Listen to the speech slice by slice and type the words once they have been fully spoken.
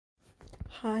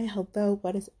Hi, hello,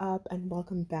 what is up, and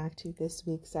welcome back to this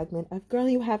week's segment of Girl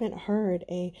You Haven't Heard,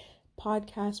 a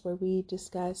podcast where we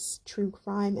discuss true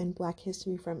crime and Black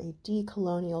history from a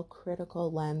decolonial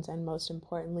critical lens, and most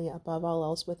importantly, above all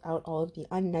else, without all of the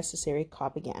unnecessary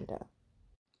propaganda.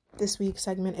 This week's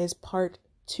segment is part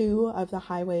 2 of the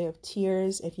Highway of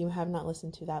Tears. If you have not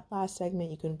listened to that last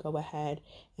segment, you can go ahead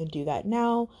and do that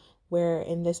now, where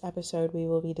in this episode we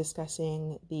will be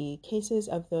discussing the cases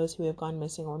of those who have gone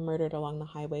missing or murdered along the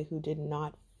highway who did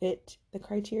not fit the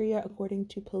criteria according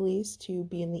to police to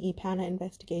be in the EPANA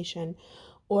investigation,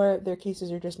 or their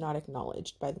cases are just not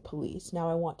acknowledged by the police. Now,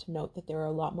 I want to note that there are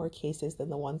a lot more cases than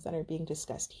the ones that are being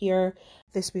discussed here.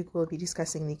 This week we'll be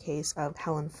discussing the case of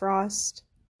Helen Frost,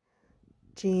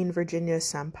 Jean Virginia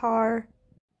Sampar,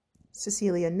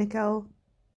 Cecilia Nickel,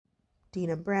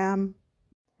 Dina Bram,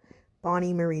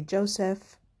 Bonnie Marie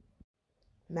Joseph,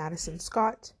 Madison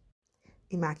Scott,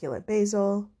 Immaculate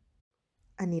Basil,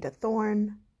 Anita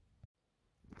Thorne,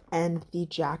 and the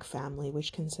Jack family,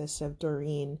 which consists of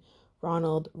Doreen,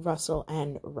 Ronald, Russell,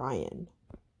 and Ryan.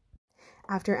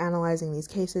 After analyzing these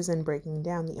cases and breaking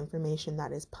down the information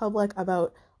that is public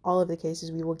about all of the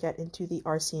cases, we will get into the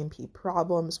RCMP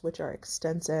problems, which are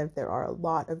extensive. There are a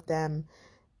lot of them.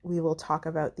 We will talk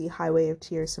about the Highway of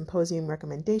Tears Symposium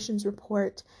Recommendations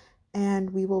Report, and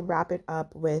we will wrap it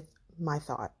up with my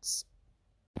thoughts.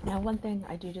 Now, one thing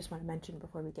I do just want to mention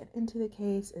before we get into the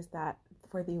case is that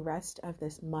for the rest of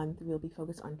this month, we'll be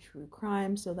focused on true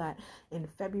crime, so that in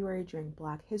February, during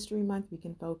Black History Month, we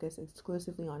can focus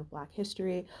exclusively on Black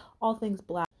history, all things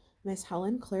Black. Miss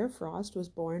Helen Claire Frost was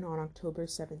born on October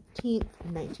 17th,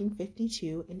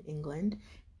 1952 in England,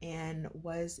 and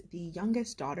was the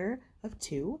youngest daughter of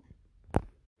 2.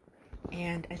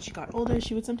 And as she got older,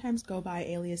 she would sometimes go by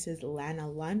aliases Lana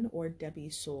Lunn or Debbie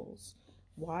Souls.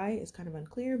 Why is kind of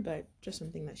unclear, but just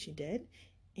something that she did.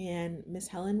 And Miss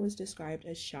Helen was described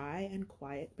as shy and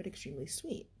quiet, but extremely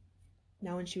sweet.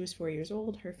 Now, when she was 4 years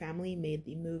old, her family made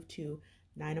the move to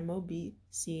Nanaimo,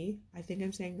 BC. I think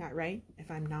I'm saying that right.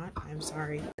 If I'm not, I'm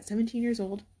sorry. At 17 years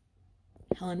old,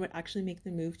 Helen would actually make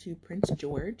the move to Prince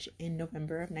George in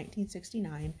November of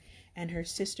 1969, and her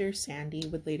sister Sandy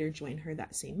would later join her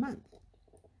that same month.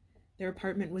 Their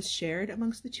apartment was shared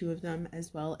amongst the two of them,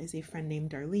 as well as a friend named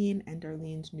Darlene and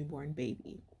Darlene's newborn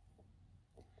baby.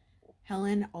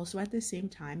 Helen also at the same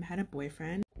time had a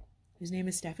boyfriend whose name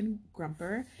is Stephen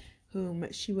Grumper, whom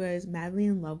she was madly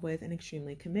in love with and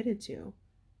extremely committed to.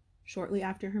 Shortly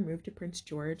after her move to Prince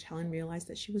George, Helen realized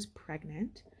that she was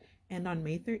pregnant, and on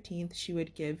May 13th, she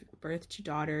would give birth to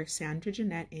daughter Sandra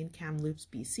Jeanette in Kamloops,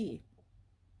 BC.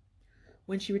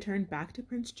 When she returned back to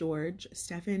Prince George,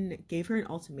 Stephen gave her an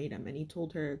ultimatum, and he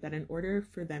told her that in order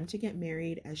for them to get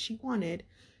married as she wanted,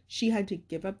 she had to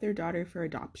give up their daughter for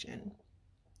adoption.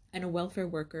 And a welfare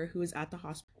worker who was at the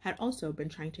hospital had also been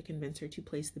trying to convince her to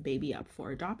place the baby up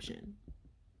for adoption.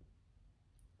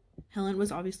 Helen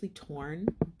was obviously torn,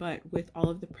 but with all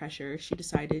of the pressure, she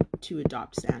decided to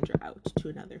adopt Sandra out to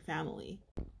another family.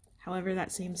 However,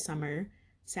 that same summer,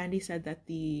 Sandy said that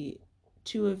the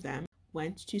two of them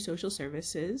went to social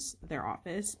services, their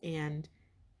office, and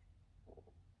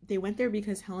they went there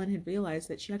because Helen had realized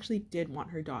that she actually did want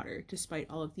her daughter, despite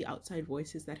all of the outside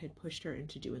voices that had pushed her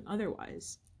into doing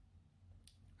otherwise.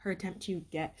 Her attempt to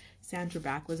get Sandra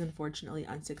back was unfortunately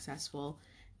unsuccessful,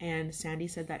 and Sandy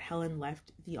said that Helen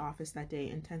left the office that day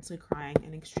intensely crying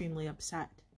and extremely upset.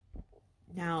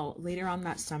 Now, later on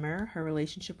that summer, her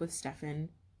relationship with Stephen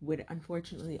would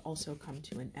unfortunately also come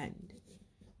to an end.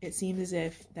 It seemed as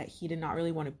if that he did not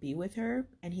really want to be with her,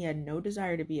 and he had no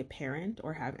desire to be a parent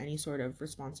or have any sort of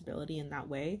responsibility in that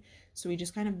way, so he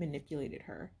just kind of manipulated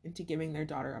her into giving their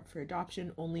daughter up for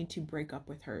adoption, only to break up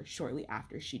with her shortly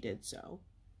after she did so.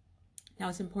 Now,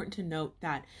 it's important to note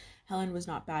that Helen was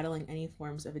not battling any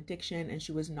forms of addiction, and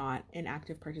she was not an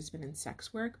active participant in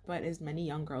sex work, but as many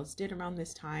young girls did around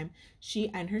this time, she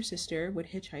and her sister would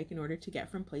hitchhike in order to get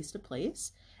from place to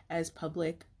place, as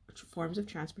public forms of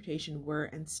transportation were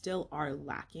and still are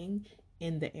lacking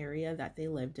in the area that they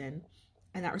lived in,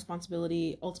 and that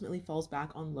responsibility ultimately falls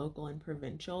back on local and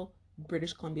provincial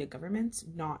British Columbia governments,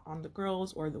 not on the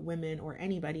girls or the women or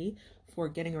anybody, for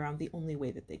getting around the only way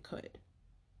that they could.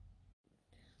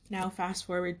 Now, fast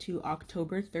forward to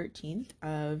October 13th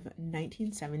of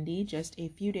 1970, just a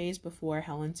few days before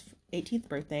Helen's 18th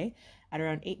birthday. At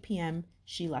around 8 p.m.,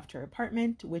 she left her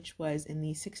apartment, which was in the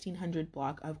 1600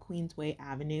 block of Queensway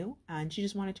Avenue, and she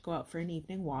just wanted to go out for an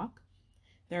evening walk.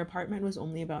 Their apartment was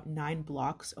only about 9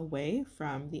 blocks away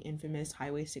from the infamous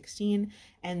Highway 16,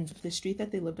 and the street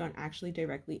that they lived on actually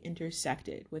directly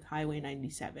intersected with Highway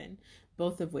 97,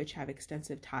 both of which have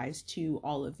extensive ties to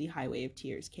all of the Highway of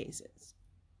Tears cases.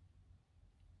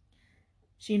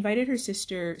 She invited her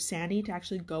sister Sandy to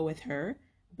actually go with her,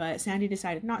 but Sandy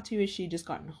decided not to as she just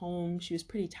gotten home. She was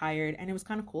pretty tired and it was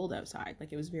kind of cold outside.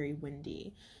 Like, it was very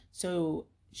windy. So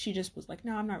she just was like,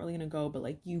 no, I'm not really going to go, but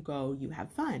like, you go, you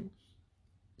have fun.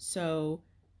 So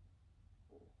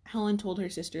Helen told her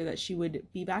sister that she would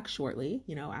be back shortly,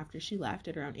 after she left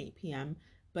at around 8 p.m.,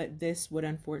 but this would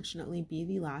unfortunately be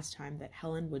the last time that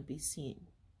Helen would be seen.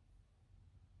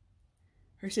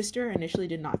 Her sister initially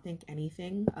did not think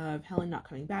anything of Helen not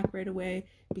coming back right away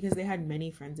because they had many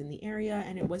friends in the area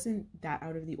and it wasn't that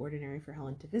out of the ordinary for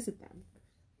Helen to visit them.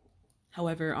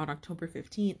 However, on October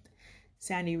 15th,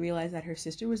 Sandy realized that her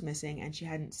sister was missing and she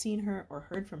hadn't seen her or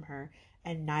heard from her,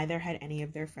 and neither had any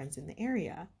of their friends in the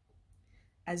area.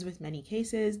 As with many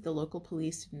cases, the local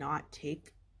police did not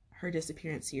take her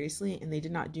disappearance seriously and they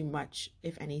did not do much,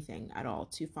 if anything, at all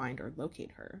to find or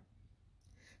locate her.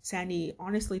 Sandy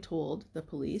honestly told the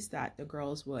police that the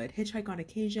girls would hitchhike on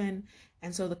occasion,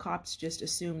 and so the cops just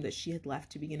assumed that she had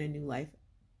left to begin a new life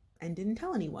and didn't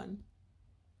tell anyone.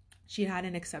 She had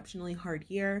an exceptionally hard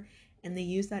year, and they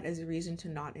used that as a reason to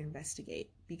not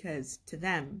investigate, because to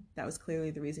them, that was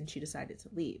clearly the reason she decided to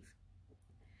leave.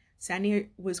 Sandy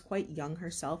was quite young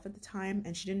herself at the time,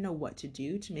 and she didn't know what to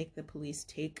do to make the police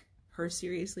take her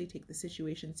seriously, take the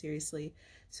situation seriously,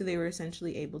 so they were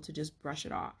essentially able to just brush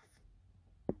it off.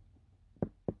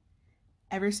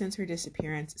 Ever since her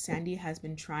disappearance, Sandy has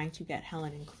been trying to get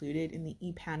Helen included in the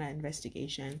EPANA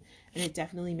investigation, and it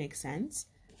definitely makes sense,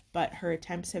 but her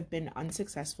attempts have been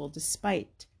unsuccessful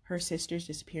despite her sister's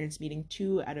disappearance meeting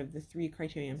 2 out of the 3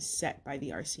 criteria set by the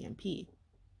RCMP.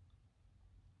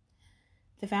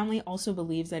 The family also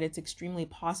believes that it's extremely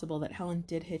possible that Helen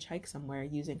did hitchhike somewhere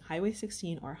using Highway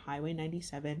 16 or Highway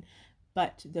 97,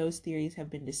 but those theories have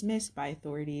been dismissed by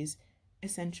authorities,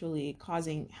 essentially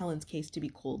causing Helen's case to be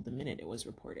cold the minute it was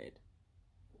reported.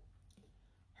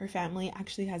 Her family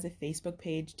actually has a Facebook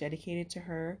page dedicated to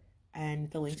her,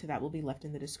 and the link to that will be left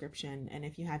in the description. And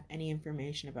if you have any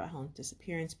information about Helen's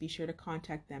disappearance, be sure to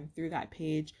contact them through that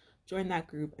page, join that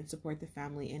group, and support the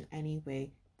family in any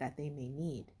way that they may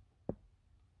need.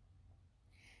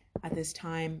 At this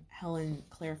time, Helen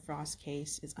Claire Frost's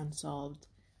case is unsolved.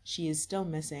 She is still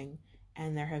missing,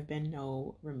 and there have been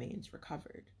no remains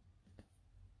recovered.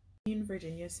 In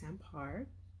Virginia Sampar,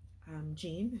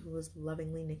 Jean, who was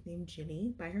lovingly nicknamed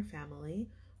Ginny by her family,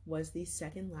 was the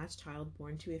second last child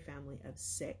born to a family of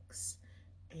 6,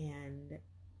 and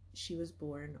she was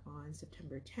born on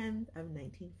September 10th of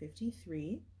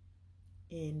 1953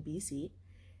 in BC,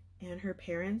 and her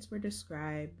parents were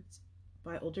described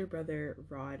by older brother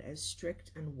Rod as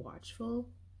strict and watchful.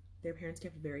 Their parents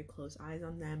kept very close eyes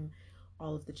on them.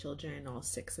 All of the children, all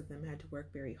 6 of them, had to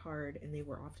work very hard, and they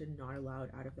were often not allowed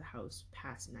out of the house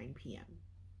past 9 p.m.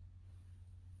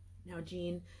 Now,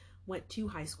 Jean went to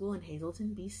high school in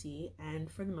Hazelton, BC,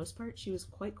 and for the most part, she was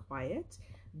quite quiet,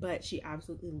 but she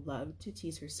absolutely loved to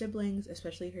tease her siblings,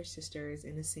 especially her sisters,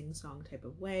 in a sing-song type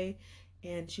of way,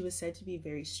 and she was said to be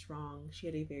very strong. She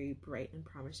had a very bright and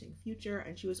promising future,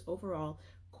 and she was overall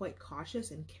quite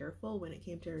cautious and careful when it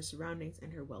came to her surroundings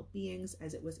and her well-beings,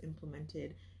 as it was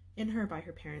implemented in her by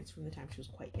her parents from the time she was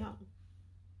quite young.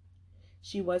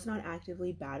 She was not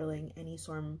actively battling any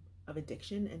form of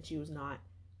addiction, and she was not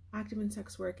active in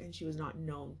sex work, and she was not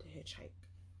known to hitchhike.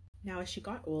 Now, as she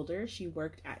got older, she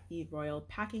worked at the Royal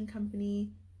Packing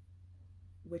Company,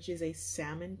 which is a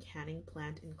salmon canning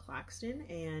plant in Claxton,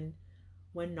 and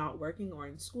when not working or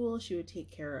in school, she would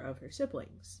take care of her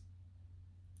siblings.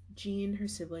 Jean, her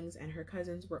siblings, and her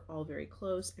cousins were all very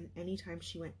close, and anytime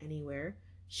she went anywhere,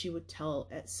 she would tell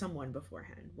someone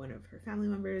beforehand, one of her family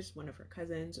members, one of her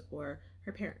cousins, or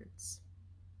her parents.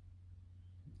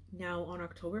 Now, on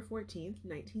October 14th,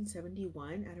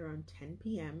 1971, at around 10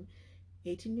 p.m.,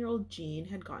 18-year-old Jean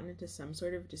had gotten into some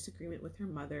sort of disagreement with her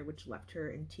mother, which left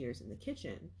her in tears in the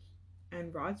kitchen.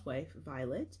 And Rod's wife,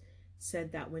 Violet,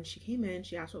 said that when she came in,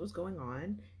 she asked what was going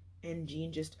on, and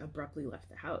Jean just abruptly left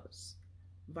the house.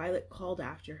 Violet called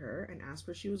after her and asked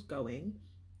where she was going,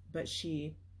 but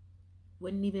she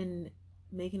wouldn't even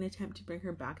make an attempt to bring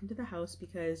her back into the house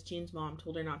because Jean's mom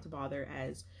told her not to bother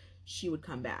as she would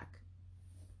come back.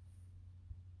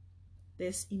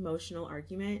 This emotional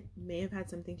argument may have had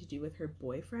something to do with her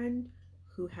boyfriend,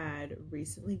 who had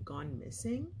recently gone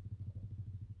missing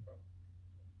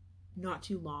not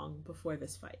too long before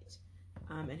this fight,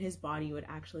 and his body would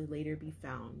actually later be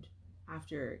found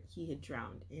after he had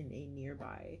drowned in a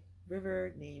nearby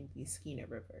river named the Skeena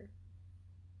River.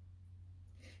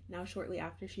 Now, shortly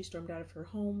after she stormed out of her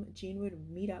home, Jean would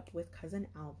meet up with cousin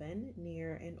Alvin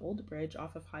near an old bridge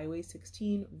off of Highway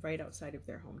 16 right outside of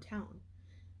their hometown.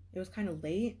 It was kind of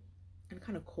late and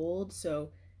kind of cold,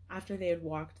 so After they had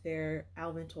walked there,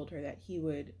 Alvin told her that he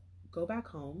would go back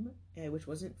home, which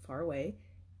wasn't far away,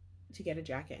 to get a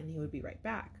jacket, and he would be right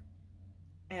back.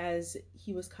 As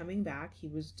he was coming back, he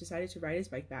was decided to ride his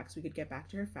bike back so he could get back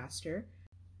to her faster.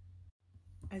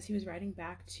 As he was riding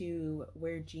back to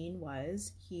where Jean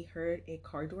was, he heard a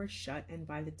car door shut, and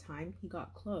by the time he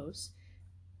got close,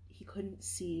 he couldn't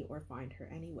see or find her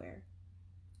anywhere.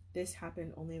 This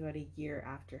happened only about a year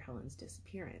after Helen's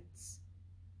disappearance.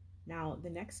 Now, the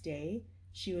next day,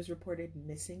 she was reported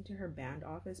missing to her band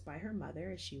office by her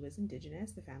mother, as she was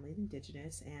Indigenous, the family's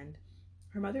Indigenous, and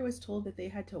her mother was told that they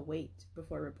had to wait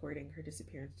before reporting her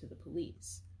disappearance to the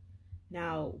police.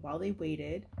 Now, while they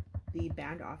waited, the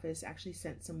band office actually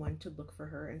sent someone to look for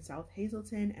her in South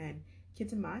Hazelton and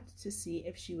Kitimat to see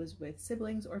if she was with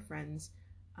siblings or friends,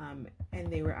 and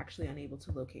they were actually unable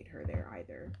to locate her there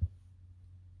either.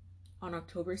 On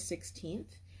October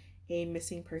 16th, a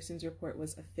missing persons report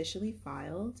was officially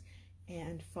filed,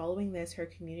 and following this, her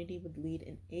community would lead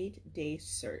an 8-day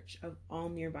search of all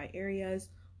nearby areas.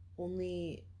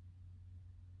 Only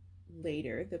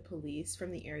later, the police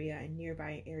from the area and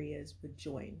nearby areas would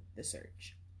join the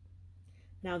search.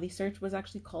 Now, the search was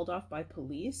actually called off by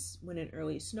police when an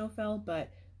early snow fell,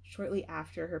 but shortly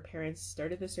after, her parents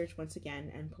started the search once again,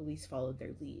 and police followed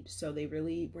their lead. So they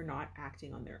really were not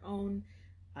acting on their own.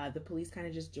 The police kind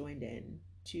of just joined in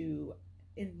to,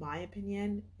 in my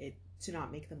opinion, to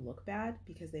not make them look bad,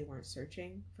 because they weren't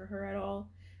searching for her at all.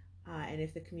 And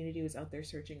if the community was out there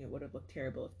searching, it would have looked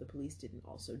terrible if the police didn't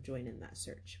also join in that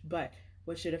search. But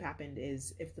what should have happened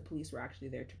is, if the police were actually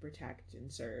there to protect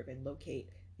and serve and locate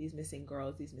these missing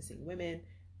girls, these missing women,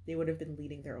 they would have been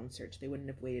leading their own search. They wouldn't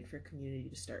have waited for community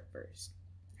to start first.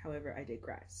 However, I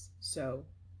digress. So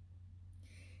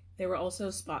there were also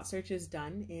spot searches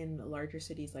done in larger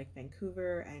cities like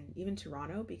Vancouver and even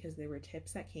Toronto, because there were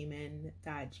tips that came in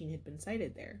that Jean had been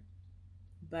sighted there.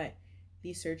 But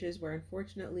these searches were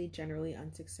unfortunately generally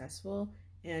unsuccessful,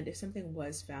 and if something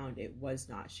was found, it was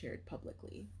not shared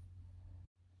publicly.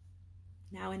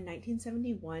 Now, in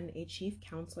 1971, a chief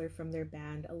counselor from their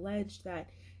band alleged that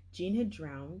Jean had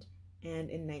drowned, and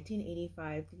in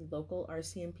 1985, the local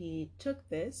RCMP took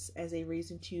this as a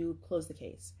reason to close the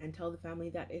case and tell the family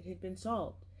that it had been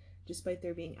solved, despite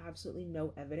there being absolutely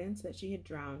no evidence that she had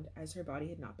drowned, as her body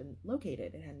had not been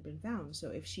located, it hadn't been found.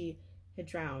 So if she had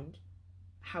drowned,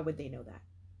 how would they know that?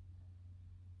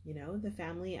 You know, the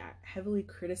family heavily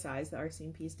criticized the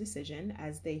RCMP's decision,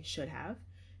 as they should have,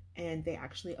 and they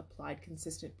actually applied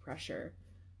consistent pressure,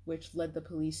 which led the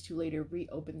police to later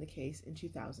reopen the case in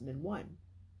 2001.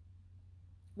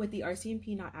 With the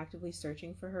RCMP not actively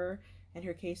searching for her and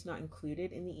her case not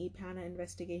included in the EPANA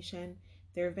investigation,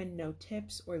 there have been no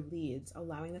tips or leads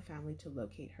allowing the family to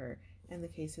locate her, and the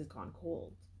case has gone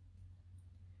cold.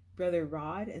 Brother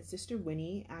Rod and Sister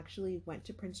Winnie actually went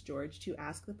to Prince George to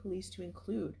ask the police to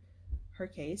include her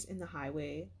case in the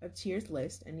Highway of Tears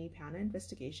list and EPANA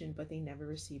investigation, but they never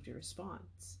received a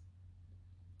response.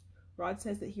 Rod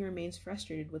says that he remains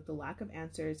frustrated with the lack of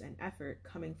answers and effort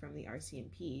coming from the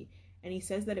RCMP, and he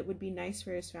says that it would be nice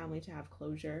for his family to have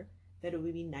closure, that it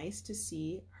would be nice to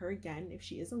see her again if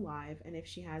she is alive, and if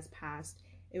she has passed,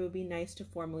 it would be nice to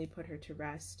formally put her to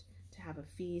rest, to have a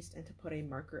feast, and to put a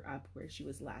marker up where she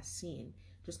was last seen,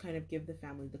 just kind of give the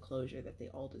family the closure that they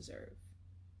all deserve.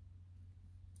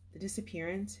 The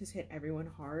disappearance has hit everyone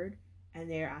hard, and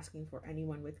they are asking for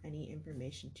anyone with any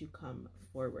information to come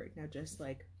forward. Now, just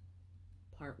like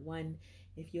part 1,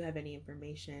 if you have any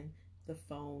information, the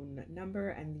phone number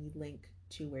and the link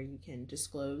to where you can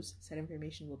disclose said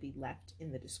information will be left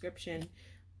in the description.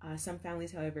 Some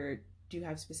families, however, do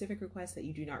have specific requests that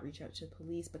you do not reach out to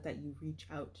police, but that you reach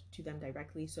out to them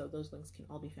directly, so those links can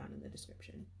all be found in the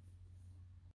description.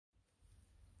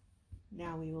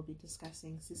 Now we will be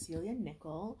discussing Cecilia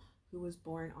Nichol, who was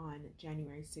born on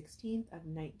January 16th of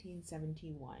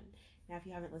 1971. Now, if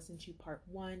you haven't listened to part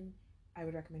 1, I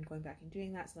would recommend going back and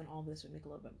doing that, so then all of this would make a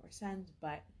little bit more sense.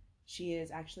 But she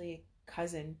is actually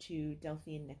cousin to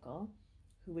Delphine Nichol,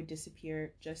 who would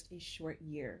disappear just a short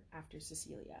year after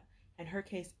Cecilia. And her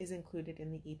case is included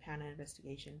in the EPANA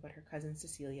investigation, but her cousin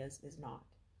Cecilia's is not.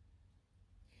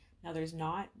 Now, there's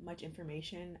not much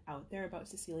information out there about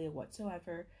Cecilia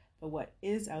whatsoever, but what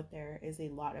is out there is a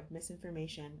lot of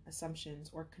misinformation, assumptions,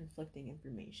 or conflicting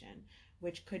information,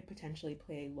 which could potentially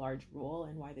play a large role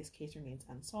in why this case remains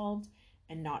unsolved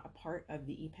and not a part of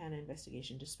the EPANA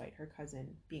investigation, despite her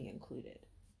cousin being included.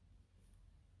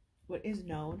 What is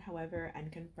known, however,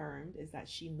 and confirmed is that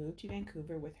she moved to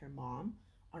Vancouver with her mom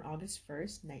on August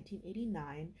 1st,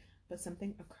 1989, but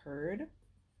something occurred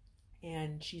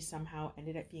and she somehow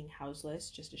ended up being houseless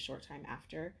just a short time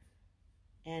after.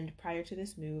 And prior to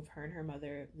this move, her and her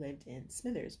mother lived in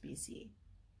Smithers, BC.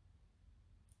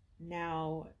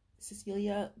 Now,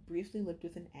 Cecilia briefly lived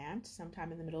with an aunt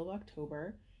sometime in the middle of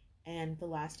October, and the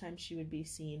last time she would be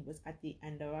seen was at the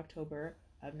end of October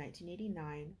of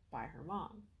 1989 by her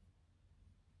mom.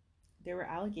 There were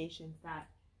allegations that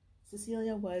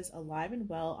Cecilia was alive and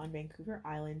well on Vancouver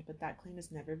Island, but that claim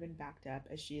has never been backed up,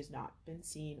 as she has not been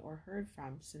seen or heard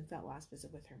from since that last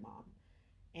visit with her mom.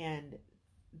 And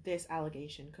this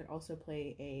allegation could also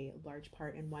play a large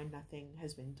part in why nothing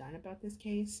has been done about this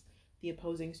case. The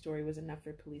opposing story was enough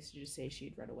for police to just say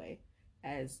she'd run away,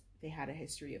 as they had a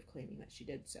history of claiming that she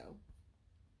did so.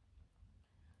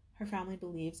 Her family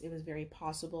believes it was very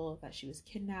possible that she was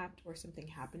kidnapped or something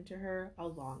happened to her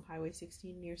along Highway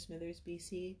 16 near Smithers,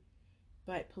 BC,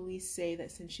 but police say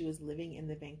that since she was living in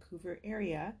the Vancouver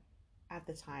area at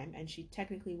the time, and she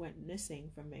technically went missing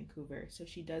from Vancouver, so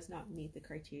she does not meet the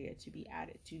criteria to be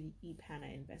added to the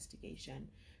EPANA investigation,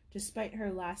 despite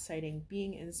her last sighting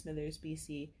being in Smithers,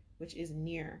 BC, which is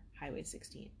near Highway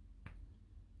 16.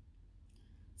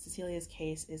 Cecilia's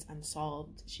case is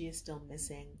unsolved. She is still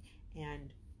missing,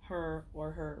 and her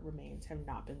or her remains have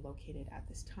not been located at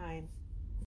this time.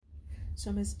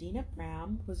 So Miss Dina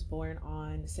Bram was born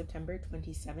on September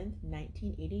 27th,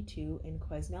 1982 in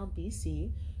Quesnel,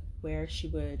 BC, where she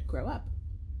would grow up.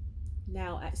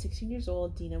 Now, at 16 years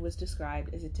old, Dina was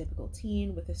described as a typical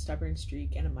teen with a stubborn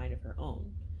streak and a mind of her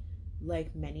own.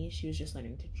 Like many, she was just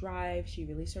learning to drive. She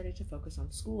really started to focus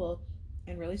on school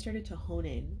and really started to hone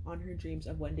in on her dreams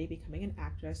of one day becoming an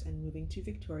actress and moving to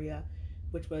Victoria,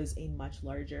 which was a much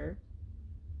larger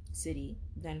city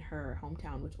than her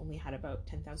hometown, which only had about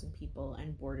 10,000 people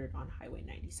and bordered on Highway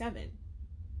 97.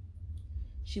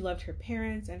 She loved her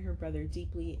parents and her brother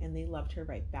deeply, and they loved her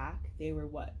right back. They were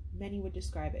what many would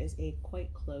describe as a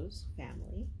quite close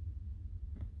family.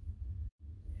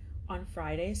 On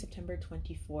Friday, September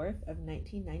 24th of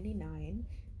 1999,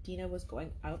 Dina was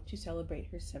going out to celebrate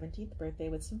her 17th birthday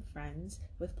with some friends,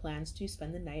 with plans to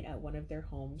spend the night at one of their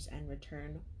homes and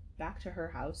return back to her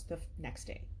house the next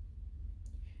day.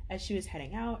 As she was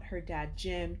heading out, her dad,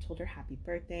 Jim, told her happy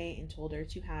birthday and told her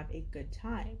to have a good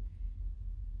time.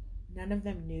 None of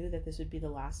them knew that this would be the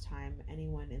last time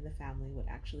anyone in the family would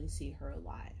actually see her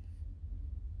alive.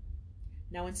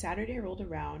 Now, when Saturday rolled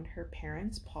around, her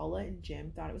parents, Paula and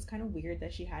Jim, thought it was kind of weird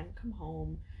that she hadn't come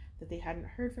home, that they hadn't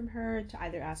heard from her to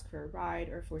either ask for a ride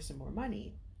or for some more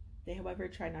money. They, however,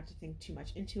 tried not to think too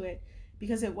much into it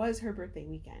because it was her birthday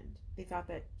weekend. They thought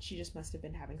that she just must have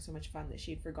been having so much fun that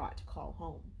she'd forgot to call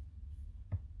home.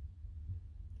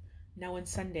 Now, when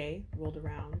Sunday rolled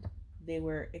around, they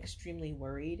were extremely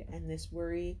worried, and this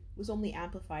worry was only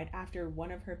amplified after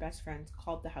one of her best friends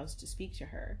called the house to speak to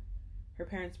her. Her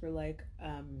parents were like,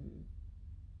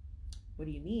 what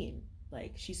do you mean?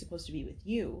 Like, she's supposed to be with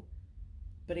you.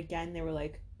 But again, they were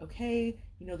like, okay,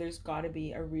 there's got to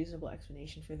be a reasonable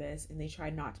explanation for this, and they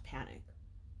tried not to panic.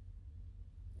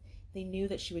 They knew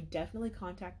that she would definitely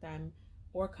contact them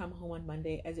or come home on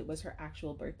Monday, as it was her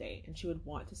actual birthday, and she would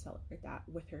want to celebrate that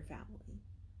with her family.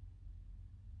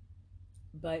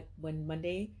 But when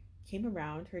Monday came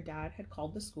around, her dad had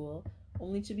called the school,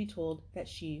 only to be told that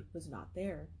she was not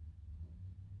there.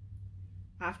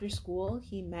 After school,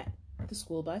 he met the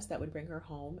school bus that would bring her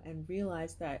home and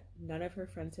realized that none of her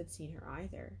friends had seen her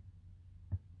either.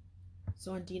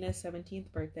 So on Dina's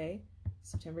 17th birthday,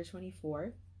 September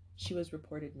 24th, she was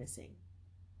reported missing.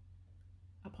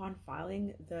 Upon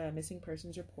filing the missing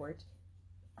persons report,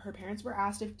 her parents were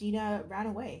asked if Dina ran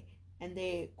away, and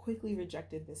they quickly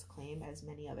rejected this claim, as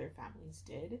many other families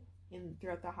did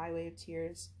throughout the Highway of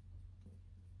Tears.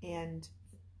 And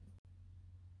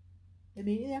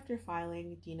immediately after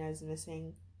filing Dina is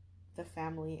missing, the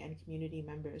family and community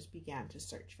members began to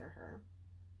search for her.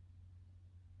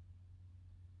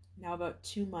 Now, about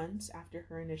 2 months after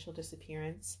her initial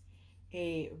disappearance,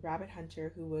 a rabbit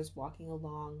hunter who was walking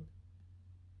along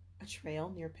a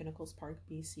trail near Pinnacles Park,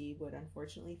 BC, would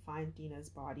unfortunately find Dina's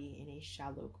body in a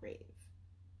shallow grave.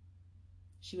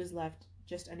 She was left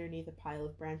just underneath a pile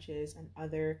of branches and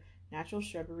other natural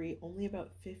shrubbery, only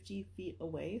about 50 feet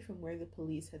away from where the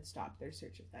police had stopped their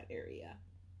search of that area.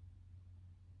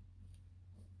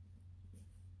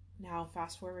 Now,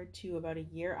 fast forward to about a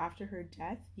year after her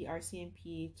death, the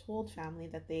RCMP told family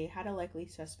that they had a likely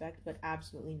suspect, but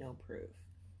absolutely no proof.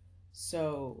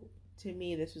 So, to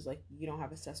me, this was like, you don't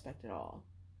have a suspect at all.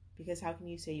 Because how can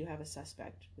you say you have a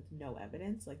suspect with no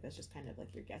evidence? Like, that's just kind of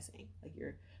like you're guessing. Like,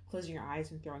 you're closing your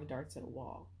eyes and throwing darts at a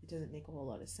wall. It doesn't make a whole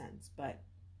lot of sense. But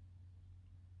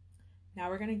now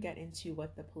we're going to get into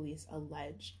what the police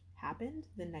allege happened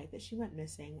the night that she went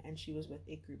missing and she was with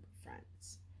a group of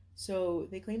friends. So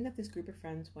they claim that this group of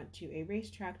friends went to a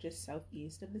racetrack just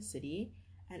southeast of the city,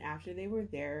 and after they were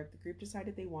there, the group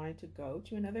decided they wanted to go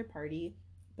to another party,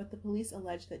 but the police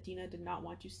alleged that Dina did not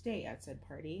want to stay at said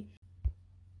party,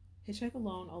 hitchhike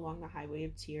alone along the Highway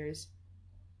of Tears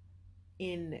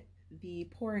in the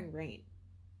pouring rain.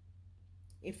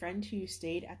 A friend who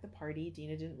stayed at the party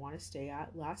Dina didn't want to stay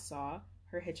at last saw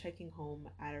her hitchhiking home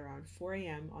at around 4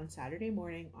 a.m. on Saturday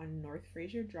morning on North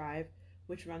Fraser Drive,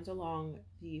 which runs along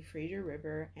the Fraser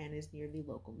River and is near the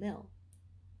local mill.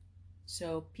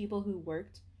 So people who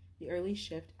worked the early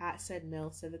shift at said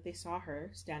mill said that they saw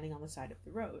her standing on the side of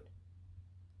the road.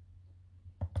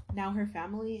 Now, her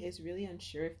family is really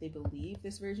unsure if they believe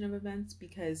this version of events,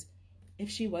 because if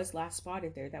she was last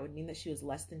spotted there, that would mean that she was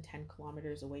less than 10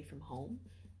 kilometers away from home,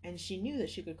 and she knew that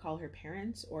she could call her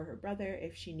parents or her brother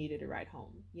if she needed a ride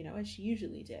home, as she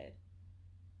usually did.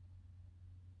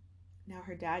 Now,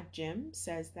 her dad, Jim,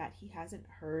 says that he hasn't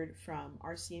heard from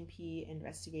RCMP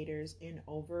investigators in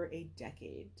over a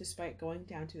decade, despite going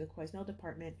down to the Quesnel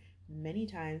department many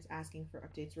times asking for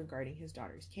updates regarding his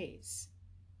daughter's case.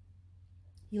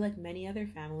 He, like many other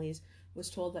families, was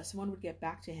told that someone would get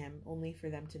back to him, only for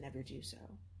them to never do so.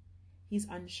 He's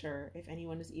unsure if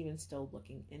anyone is even still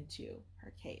looking into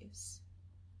her case.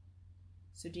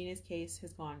 So Dina's case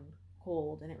has gone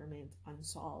cold and it remains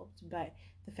unsolved, but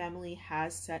the family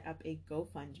has set up a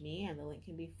GoFundMe, and the link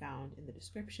can be found in the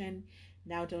description.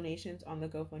 Now, donations on the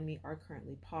GoFundMe are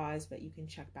currently paused, but you can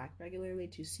check back regularly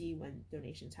to see when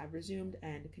donations have resumed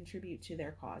and contribute to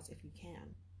their cause if you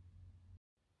can.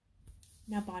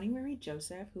 Now, Bonnie Marie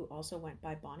Joseph, who also went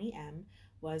by Bonnie M.,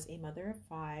 was a mother of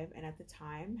 5 and at the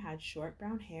time had short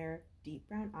brown hair, deep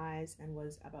brown eyes, and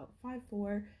was about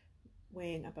 5'4",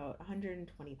 weighing about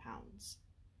 120 pounds.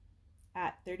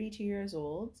 At 32 years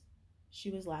old,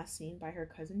 she was last seen by her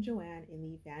cousin Joanne in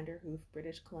the Vanderhoof,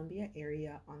 British Columbia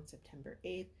area on September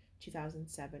 8,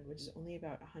 2007, which is only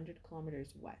about 100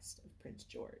 kilometers west of Prince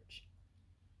George.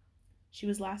 She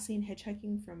was last seen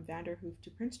hitchhiking from Vanderhoof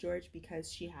to Prince George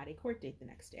because she had a court date the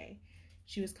next day.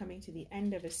 She was coming to the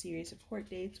end of a series of court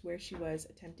dates where she was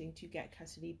attempting to get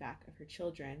custody back of her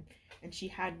children, and she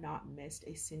had not missed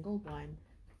a single one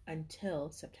until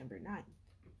September 9th.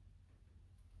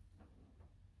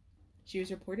 She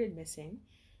was reported missing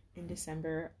in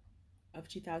December of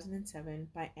 2007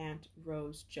 by Aunt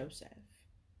Rose Joseph.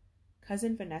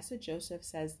 Cousin Vanessa Joseph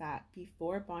says that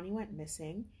before Bonnie went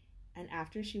missing and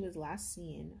after she was last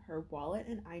seen, her wallet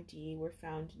and ID were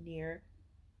found near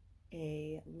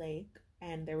a lake,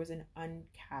 and there was an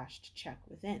uncashed check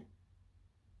within.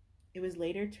 It was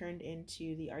later turned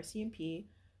into the RCMP,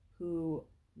 who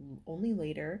only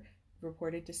later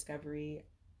reported discovery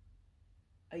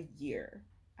a year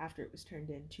after it was turned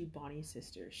in to Bonnie's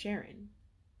sister, Sharon.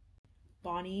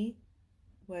 Bonnie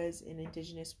was an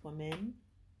Indigenous woman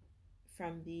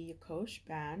from the Yakosh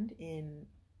Band in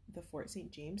the Fort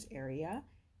St. James area,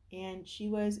 and she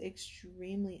was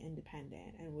extremely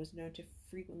independent and was known to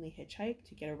frequently hitchhike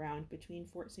to get around between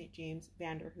Fort St. James,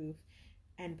 Vanderhoof,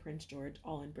 and Prince George,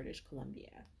 all in British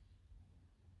Columbia.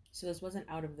 So this wasn't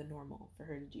out of the normal for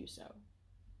her to do so.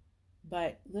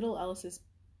 But little else is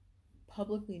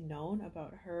publicly known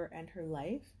about her and her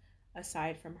life,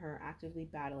 aside from her actively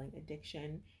battling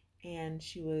addiction, and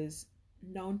she was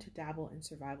known to dabble in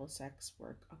survival sex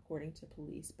work according to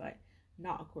police, but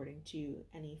not according to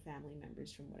any family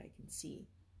members from what I can see.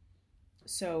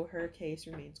 So her case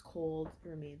remains cold,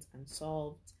 remains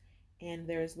unsolved, and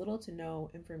there is little to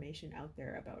no information out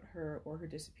there about her or her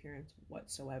disappearance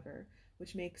whatsoever,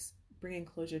 which makes bringing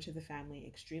closure to the family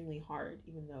extremely hard,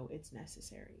 even though it's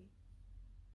necessary.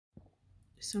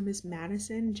 So Miss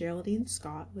Madison Geraldine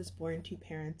Scott was born to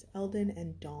parents Eldon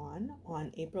and Dawn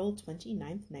on April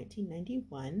 29th,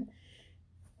 1991.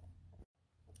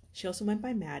 She also went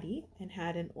by Maddie and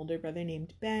had an older brother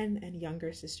named Ben and a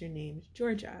younger sister named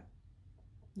Georgia.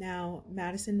 Now,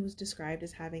 Madison was described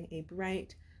as having a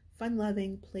bright,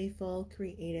 fun-loving, playful,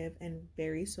 creative, and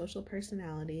very social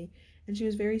personality, and she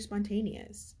was very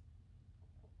spontaneous.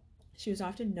 She was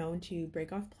often known to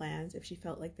break off plans if she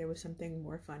felt like there was something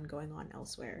more fun going on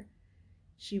elsewhere.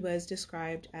 She was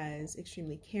described as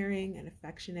extremely caring and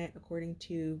affectionate, according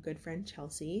to good friend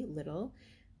Chelsea Little.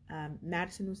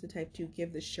 Madison was the type to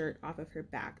give the shirt off of her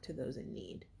back to those in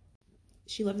need.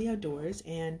 She loved the outdoors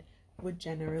and would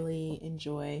generally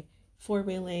enjoy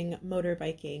four-wheeling,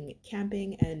 motorbiking,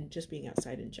 camping, and just being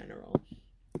outside in general.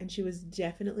 And she was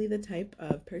definitely the type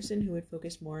of person who would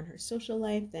focus more on her social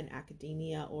life than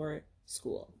academia or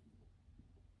school.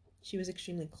 She was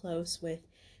extremely close with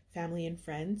family and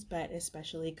friends, but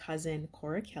especially cousin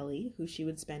Cora Kelly, who she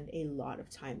would spend a lot of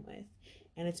time with.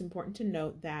 And it's important to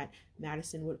note that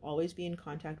Madison would always be in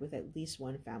contact with at least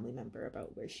one family member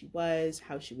about where she was,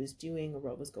 how she was doing, or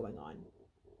what was going on.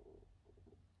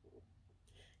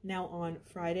 Now on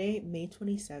Friday, May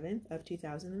 27th of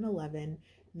 2011,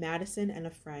 Madison and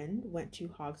a friend went to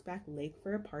Hogsback Lake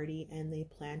for a party and they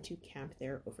planned to camp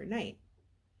there overnight.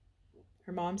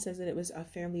 Her mom says that it was a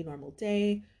fairly normal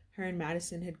day. Her and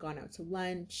Madison had gone out to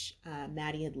lunch.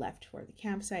 Maddie had left for the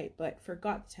campsite but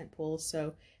forgot the tent poles,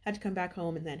 so had to come back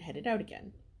home and then headed out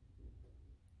again.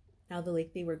 Now the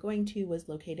lake they were going to was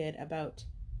located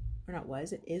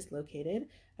it is located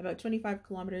about 25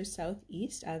 kilometers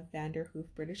southeast of Vanderhoof,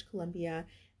 British Columbia,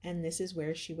 and this is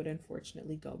where she would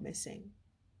unfortunately go missing.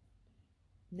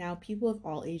 Now, people of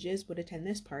all ages would attend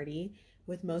this party,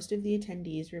 with most of the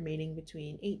attendees remaining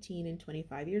between 18 and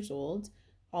 25 years old,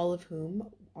 all of whom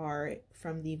are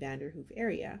from the Vanderhoof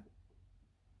area.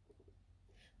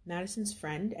 Madison's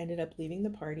friend ended up leaving the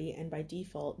party, and by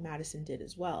default, Madison did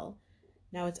as well.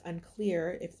 Now, it's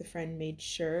unclear if the friend made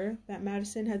sure that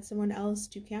Madison had someone else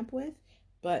to camp with,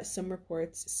 but some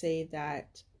reports say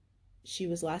that she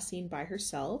was last seen by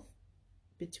herself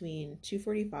between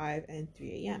 2:45 and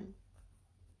 3 a.m.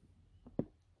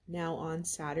 Now, on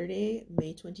Saturday,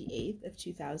 May 28th of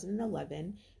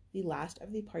 2011, the last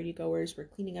of the partygoers were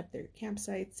cleaning up their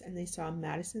campsites and they saw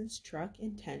Madison's truck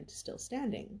and tent still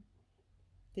standing.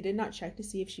 They did not check to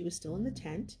see if she was still in the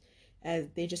tent, as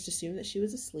they just assumed that she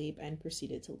was asleep and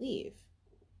proceeded to leave.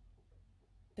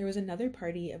 There was another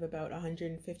party of about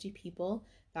 150 people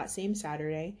that same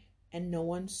Saturday, and no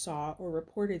one saw or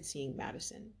reported seeing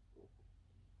Madison.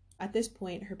 At this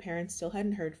point, her parents still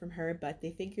hadn't heard from her, but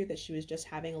they figured that she was just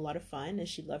having a lot of fun, as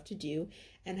she loved to do,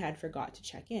 and had forgot to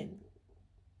check in.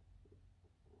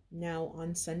 Now,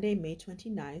 on Sunday, May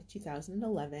 29th,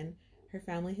 2011, her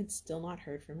family had still not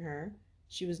heard from her.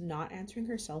 She was not answering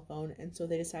her cell phone, and so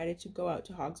they decided to go out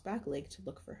to Hogsback Lake to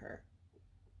look for her.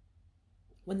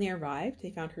 When they arrived,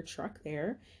 they found her truck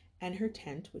there and her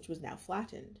tent, which was now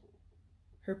flattened.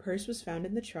 Her purse was found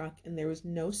in the truck, and there was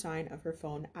no sign of her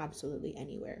phone absolutely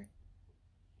anywhere.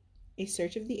 A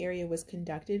search of the area was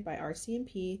conducted by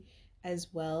RCMP,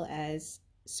 as well as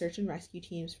search and rescue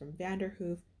teams from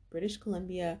Vanderhoof, British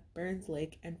Columbia, Burns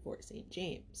Lake, and Fort St.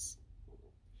 James.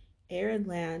 Air and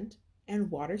land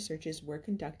and water searches were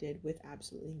conducted with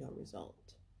absolutely no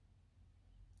result.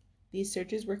 These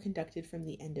searches were conducted from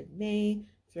the end of May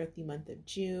throughout the month of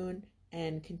June,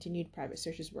 and continued private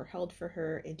searches were held for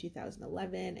her in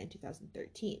 2011 and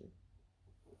 2013.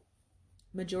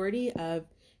 Majority of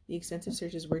the extensive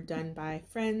searches were done by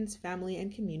friends, family,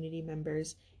 and community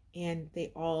members, and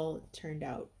they all turned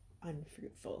out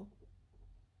unfruitful.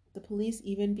 The police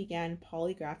even began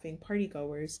polygraphing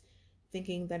partygoers,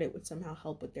 thinking that it would somehow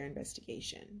help with their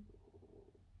investigation.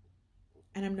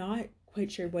 And I'm not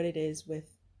quite sure what it is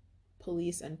with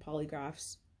police and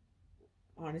polygraphs,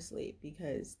 honestly,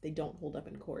 because they don't hold up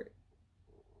in court.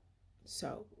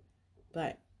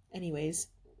 But anyways,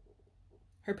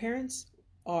 her parents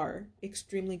are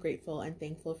extremely grateful and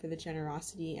thankful for the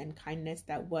generosity and kindness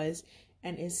that was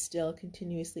and is still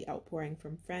continuously outpouring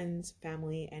from friends,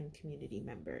 family, and community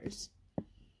members.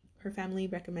 Her family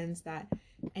recommends that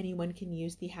anyone can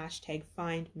use the hashtag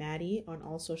 #FindMaddie on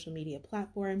all social media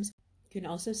platforms. You can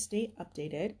also stay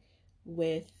updated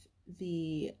with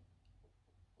the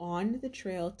On the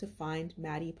Trail to Find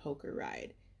Maddie poker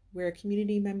ride, where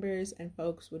community members and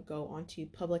folks would go onto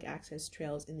public access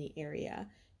trails in the area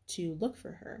to look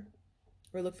for her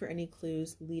or look for any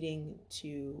clues leading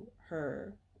to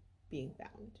her being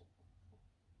found.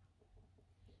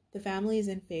 The family is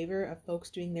in favor of folks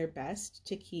doing their best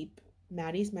to keep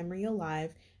Maddie's memory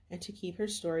alive and to keep her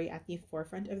story at the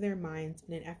forefront of their minds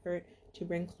in an effort to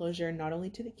bring closure not only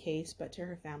to the case but to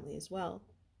her family as well.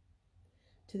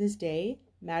 To this day,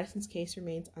 Madison's case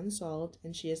remains unsolved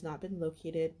and she has not been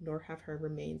located, nor have her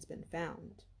remains been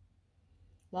found.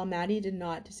 While Maddie did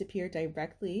not disappear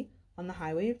directly on the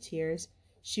Highway of Tears,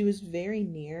 she was very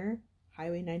near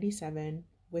Highway 97,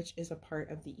 which is a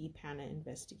part of the EPANA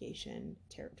investigation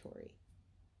territory.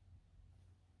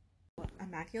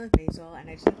 Immaculate Basil, and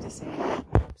I just have to say, I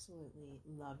absolutely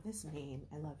love this name.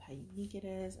 I love how unique it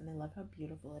is, and I love how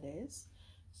beautiful it is.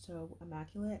 So,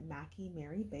 Immaculate Mackie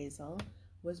Mary Basil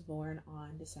was born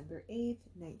on December 8th,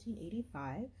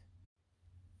 1985,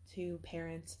 to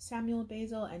parents Samuel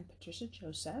Basil and Patricia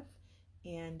Joseph,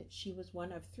 and she was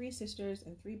one of 3 sisters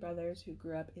and 3 brothers who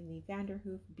grew up in the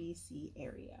Vanderhoof, BC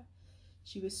area.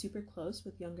 She was super close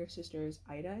with younger sisters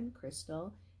Ida and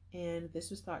Crystal, and this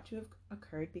was thought to have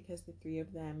occurred because the 3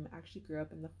 of them actually grew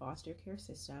up in the foster care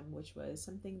system, which was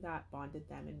something that bonded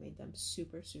them and made them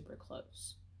super, super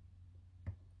close.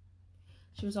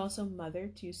 She was also mother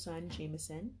to son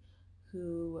Jameson,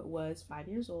 who was 5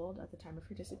 years old at the time of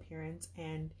her disappearance,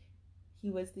 and he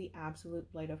was the absolute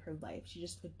light of her life. She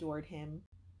just adored him,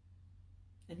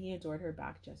 and he adored her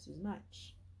back just as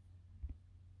much.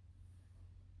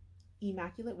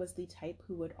 Immaculate was the type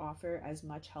who would offer as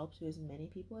much help to as many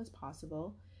people as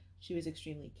possible. She was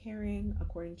extremely caring,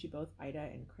 according to both Ida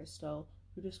and Crystal,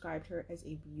 who described her as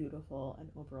a beautiful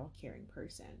and overall caring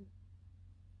person.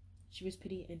 She was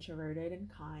pretty introverted and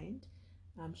kind.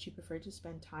 She preferred to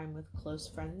spend time with close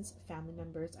friends, family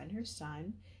members, and her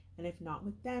son, and if not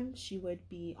with them, she would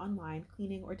be online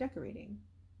cleaning or decorating.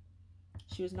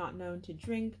 She was not known to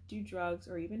drink, do drugs,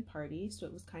 or even party, so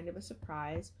it was kind of a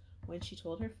surprise when she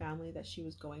told her family that she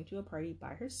was going to a party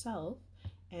by herself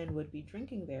and would be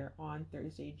drinking there on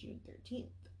Thursday, June 13th.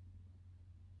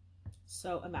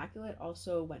 So Immaculate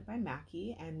also went by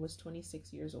Mackie and was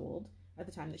 26 years old at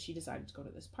the time that she decided to go to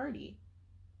this party.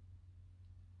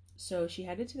 So she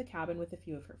headed to the cabin with a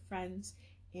few of her friends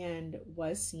and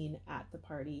was seen at the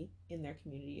party in their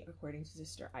community, according to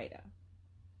Sister Ida.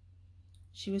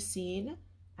 She was seen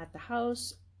at the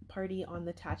house party on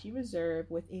the Tachi Reserve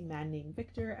with a man named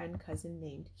Victor and cousin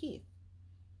named Keith.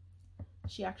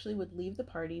 She actually would leave the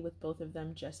party with both of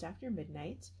them just after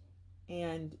midnight,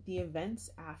 and the events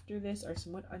after this are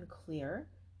somewhat unclear,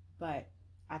 but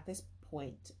at this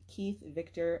point, Keith,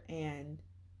 Victor, and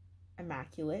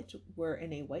Immaculate were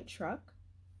in a white truck,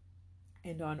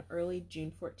 and on early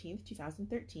June 14th,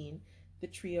 2013, the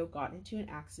trio got into an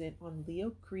accident on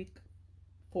Leo Creek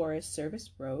Forest Service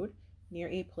Road near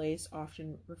a place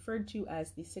often referred to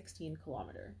as the 16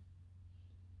 kilometer.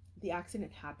 The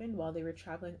accident happened while they were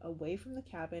traveling away from the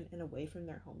cabin and away from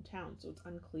their hometown, so it's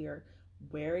unclear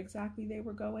where exactly they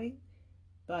were going,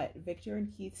 but Victor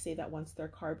and Keith say that once their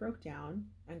car broke down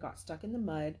and got stuck in the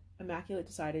mud, Immaculate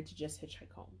decided to just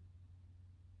hitchhike home.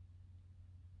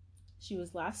 She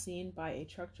was last seen by a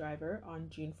truck driver on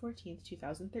June 14th,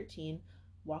 2013,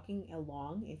 walking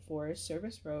along a Forest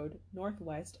Service road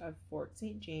northwest of Fort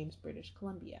St. James, British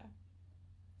Columbia.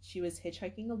 She was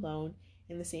hitchhiking alone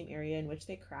in the same area in which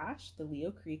they crashed, the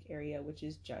Leo Creek area, which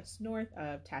is just north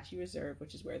of Tachi Reserve,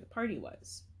 which is where the party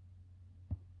was.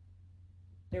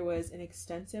 There was an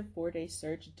extensive 4-day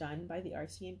search done by the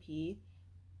RCMP,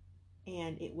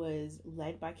 and it was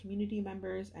led by community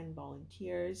members and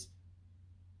volunteers.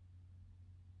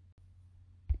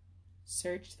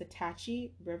 Searched the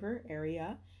Tachi River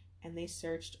area, and they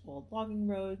searched old logging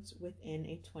roads within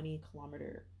a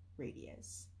 20-kilometer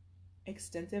radius.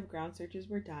 Extensive ground searches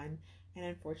were done, and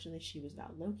unfortunately she was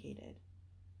not located.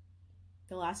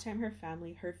 The last time her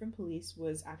family heard from police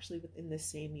was actually within the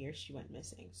same year she went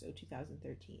missing, so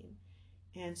 2013.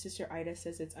 And Sister Ida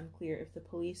says it's unclear if the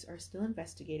police are still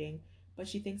investigating, but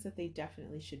she thinks that they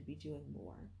definitely should be doing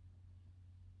more.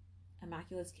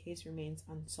 Immaculate's case remains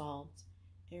unsolved.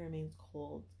 It remains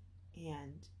cold,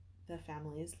 and the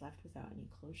family is left without any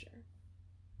closure.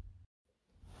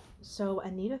 So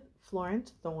Anita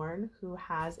Florence Thorne, who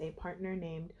has a partner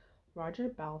named Roger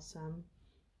Balsam,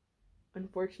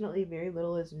 unfortunately very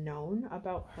little is known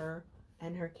about her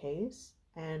and her case,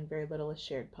 and very little is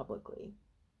shared publicly.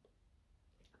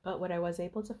 But what I was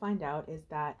able to find out is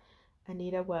that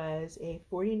Anita was a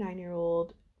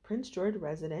 49-year-old Prince George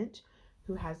resident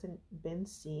who hasn't been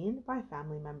seen by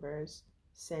family members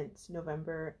since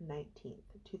November 19th,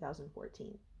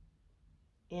 2014.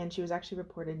 And she was actually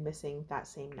reported missing that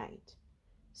same night.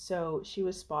 So she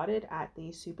was spotted at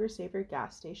the Super Saver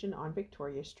gas station on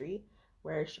Victoria Street,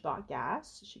 where she bought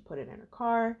gas, she put it in her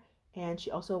car, and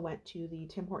she also went to the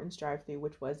Tim Hortons drive-thru,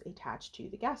 which was attached to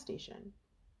the gas station.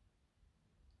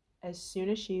 As soon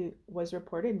as she was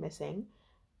reported missing,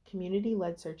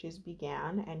 community-led searches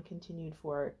began and continued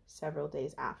for several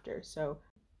days after. So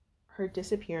her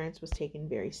disappearance was taken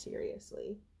very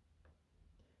seriously.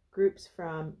 Groups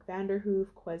from Vanderhoof,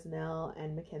 Quesnel,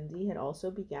 and Mackenzie had also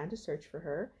began to search for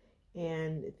her,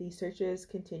 and the searches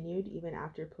continued even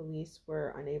after police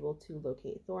were unable to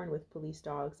locate Thorne with police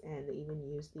dogs, and they even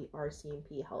used the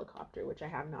RCMP helicopter, which I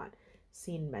have not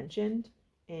seen mentioned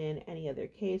in any other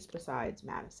case besides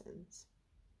Madison's.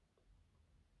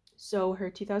 So her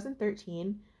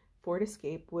 2013 Ford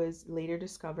Escape was later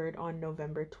discovered on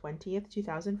November 20th,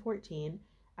 2014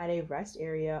 at a rest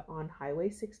area on Highway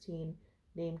 16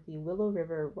 named the Willow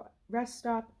River Rest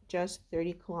Stop, just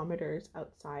 30 kilometers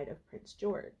outside of Prince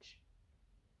George.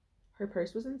 Her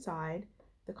purse was inside,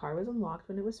 the car was unlocked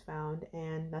when it was found,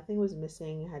 and nothing was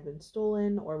missing, had been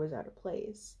stolen, or was out of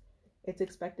place. It's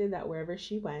expected that wherever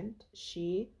she went,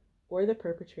 she or the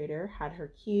perpetrator had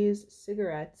her keys,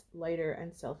 cigarettes, lighter,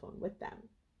 and cell phone with them.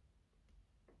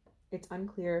 It's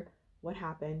unclear what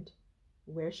happened,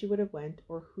 where she would have went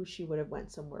or who she would have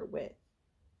went somewhere with.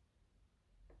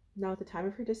 Now, at the time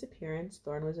of her disappearance,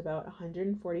 Thorne was about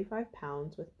 145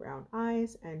 pounds with brown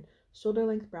eyes and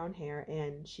shoulder-length brown hair,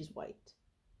 and she's white.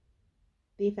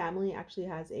 The family actually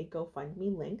has a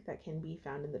GoFundMe link that can be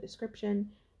found in the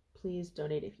description. Please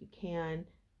donate if you can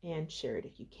and share it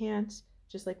if you can't.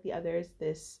 Just like the others,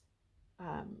 this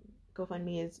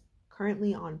GoFundMe is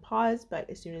currently on pause, but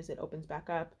as soon as it opens back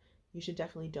up, you should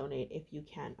definitely donate if you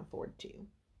can afford to.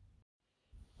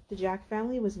 The Jack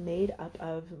family was made up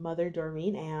of Mother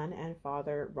Doreen Ann and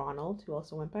Father Ronald, who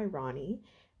also went by Ronnie,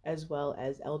 as well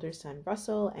as elder son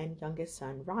Russell and youngest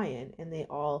son Ryan, and they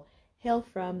all hail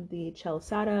from the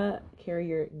Chelsata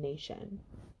Carrier Nation.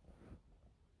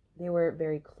 They were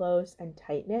very close and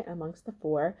tight-knit amongst the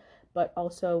four, but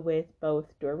also with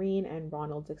both Doreen and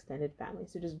Ronald's extended family,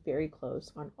 so just very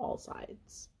close on all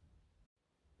sides.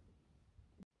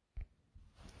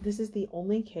 This is the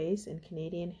only case in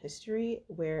Canadian history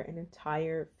where an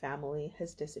entire family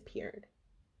has disappeared.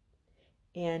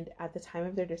 And at the time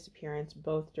of their disappearance,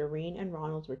 both Doreen and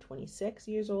Ronald were 26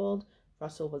 years old,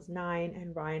 Russell was 9,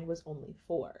 and Ryan was only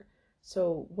 4.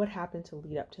 So what happened to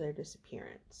lead up to their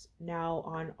disappearance? Now,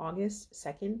 on August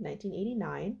 2nd,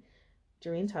 1989,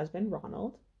 Doreen's husband,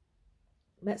 Ronald,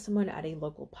 met someone at a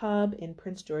local pub in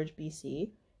Prince George, BC,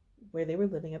 where they were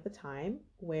living at the time,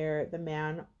 where the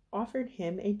man offered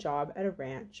him a job at a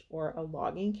ranch or a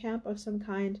logging camp of some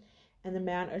kind, and the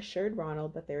man assured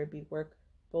Ronald that there would be work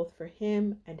both for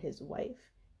him and his wife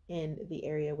in the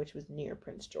area which was near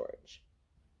Prince George.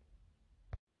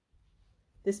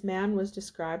 This man was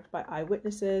described by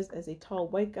eyewitnesses as a tall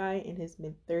white guy in his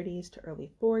mid-30s to early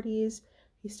 40s.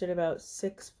 He stood about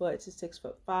 6 foot to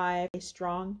 6'5", a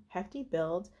strong, hefty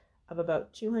build of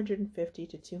about 250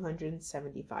 to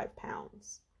 275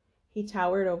 pounds. He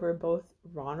towered over both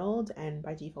Ronald, and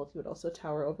by default he would also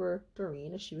tower over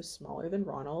Doreen, as she was smaller than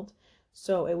Ronald,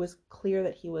 so it was clear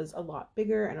that he was a lot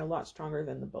bigger and a lot stronger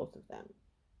than the both of them.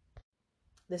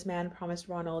 This man promised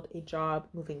Ronald a job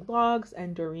moving logs,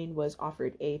 and Doreen was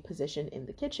offered a position in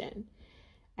the kitchen.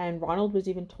 And Ronald was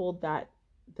even told that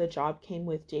the job came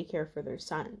with daycare for their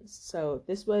sons. So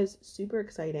this was super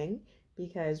exciting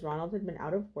because Ronald had been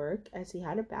out of work as he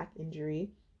had a back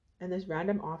injury, and this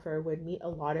random offer would meet a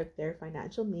lot of their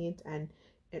financial needs, and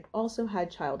it also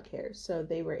had childcare, so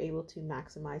they were able to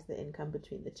maximize the income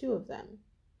between the two of them.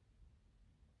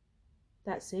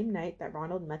 That same night that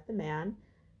Ronald met the man,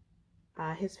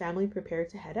 his family prepared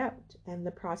to head out, and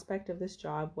the prospect of this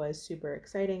job was super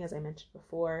exciting, as I mentioned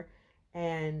before,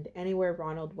 and anywhere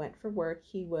Ronald went for work,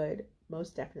 he would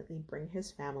most definitely bring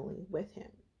his family with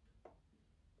him.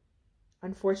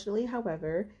 Unfortunately,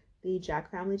 however, the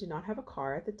Jack family did not have a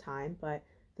car at the time, but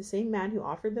the same man who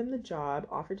offered them the job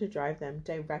offered to drive them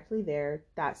directly there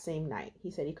that same night. He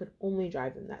said he could only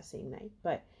drive them that same night,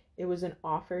 but it was an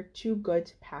offer too good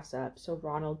to pass up, so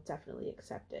Ronald definitely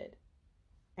accepted.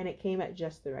 And it came at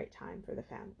just the right time for the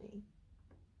family.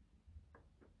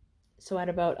 So at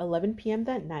about 11 p.m.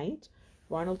 that night,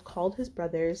 Ronald called his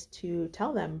brothers to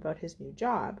tell them about his new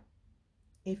job.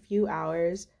 A few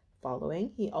hours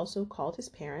following, he also called his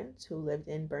parents, who lived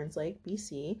in Burns Lake,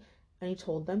 BC, and he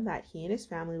told them that he and his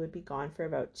family would be gone for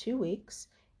about 2 weeks,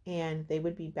 and they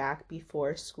would be back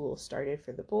before school started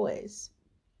for the boys.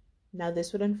 Now,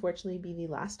 this would unfortunately be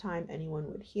the last time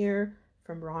anyone would hear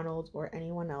from Ronald or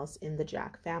anyone else in the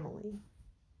Jack family.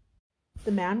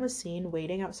 The man was seen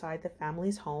waiting outside the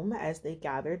family's home as they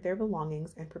gathered their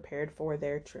belongings and prepared for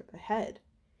their trip ahead.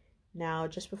 Now,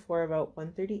 just before about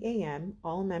 1:30 a.m.,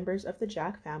 all members of the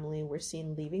Jack family were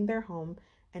seen leaving their home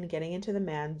and getting into the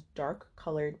man's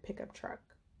dark-colored pickup truck.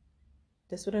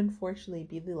 This would unfortunately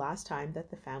be the last time that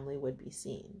the family would be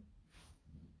seen.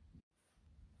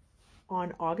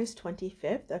 On August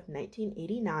 25th of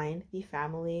 1989, the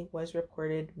family was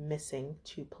reported missing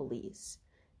to police.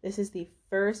 This is the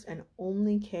first and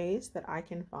only case that I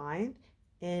can find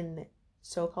in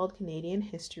so-called Canadian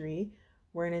history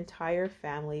where an entire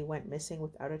family went missing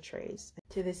without a trace.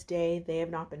 To this day, they have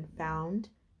not been found,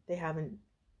 they haven't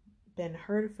been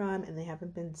heard from, and they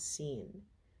haven't been seen.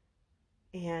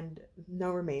 And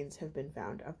no remains have been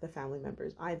found of the family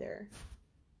members either.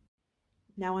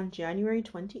 Now, on January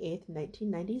 28,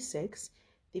 1996,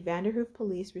 the Vanderhoof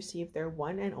police received their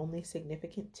one and only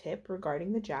significant tip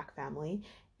regarding the Jack family,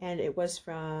 and it was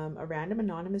from a random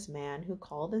anonymous man who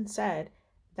called and said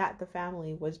that the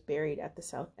family was buried at the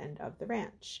south end of the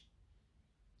ranch.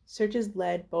 Searches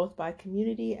led both by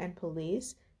community and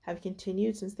police have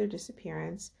continued since their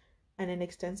disappearance, and an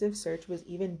extensive search was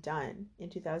even done in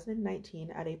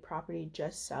 2019 at a property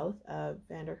just south of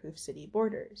Vanderhoof city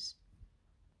borders.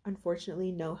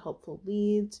 Unfortunately, no helpful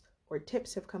leads or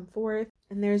tips have come forth,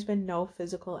 and there's been no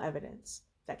physical evidence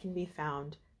that can be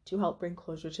found to help bring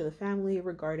closure to the family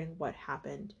regarding what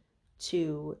happened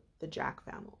to the Jack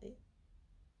family.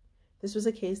 This was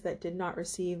a case that did not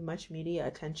receive much media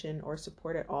attention or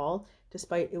support at all,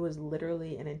 despite it was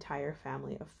literally an entire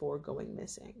family of 4 going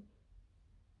missing.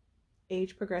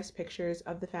 Age-progressed pictures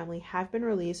of the family have been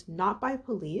released not by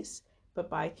police, but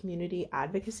by community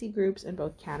advocacy groups in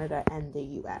both Canada and the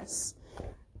US.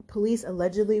 Police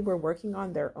allegedly were working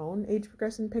on their own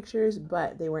age-progressing pictures,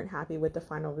 but they weren't happy with the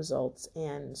final results,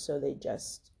 and so they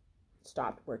just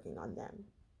stopped working on them,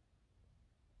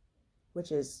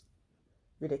 which is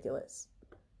ridiculous.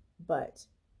 But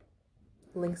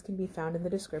links can be found in the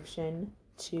description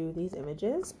to these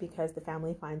images because the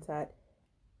family finds that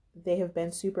they have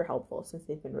been super helpful since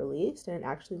they've been released, and it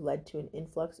actually led to an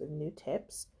influx of new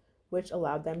tips, which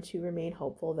allowed them to remain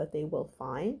hopeful that they will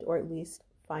find, or at least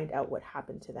find out what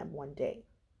happened to them one day.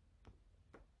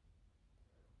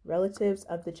 Relatives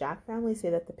of the Jack family say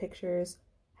that the pictures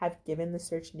have given the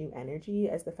search new energy,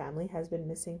 as the family has been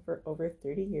missing for over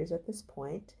 30 years at this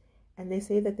point, and they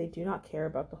say that they do not care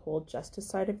about the whole justice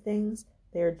side of things.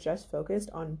 They are just focused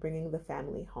on bringing the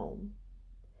family home.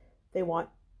 They want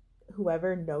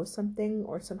whoever knows something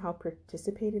or somehow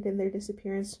participated in their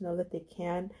disappearance to know that they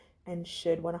can and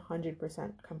should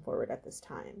 100% come forward at this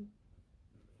time.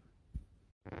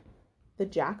 The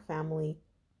Jack family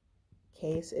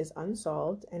case is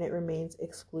unsolved, and it remains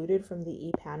excluded from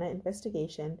the EPANA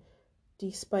investigation,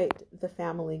 despite the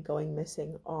family going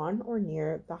missing on or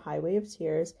near the Highway of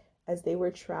Tears as they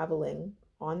were traveling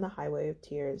on the Highway of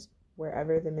Tears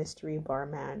wherever the mystery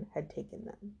barman had taken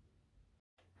them.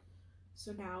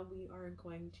 So now we are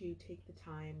going to take the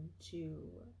time to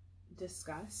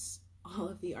discuss all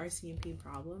of the RCMP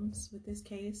problems with this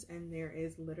case, and there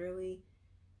is literally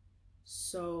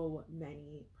so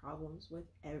many problems with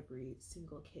every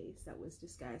single case that was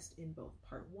discussed in both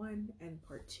part 1 and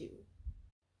part 2.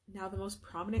 Now, the most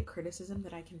prominent criticism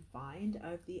that I can find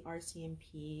of the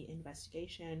RCMP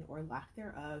investigation, or lack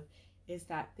thereof, is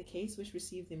that the case which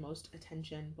received the most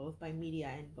attention both by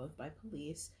media and both by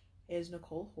police is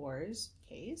Nicole Hoare's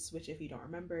case, which, if you don't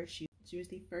remember, she was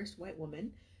the first white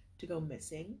woman to go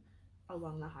missing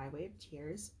along the Highway of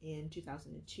Tears in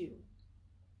 2002.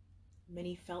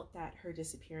 Many felt that her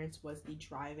disappearance was the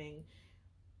driving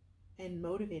and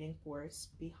motivating force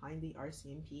behind the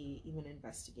RCMP even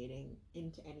investigating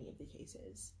into any of the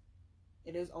cases.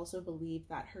 It is also believed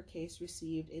that her case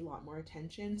received a lot more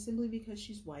attention simply because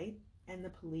she's white, and the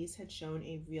police had shown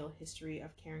a real history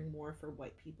of caring more for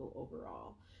white people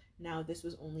overall. Now, this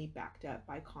was only backed up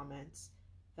by comments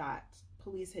that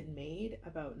police had made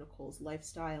about Nicole's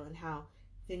lifestyle and how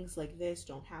things like this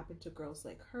don't happen to girls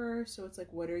like her. So it's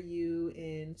like, what are you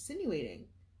insinuating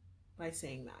by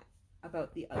saying that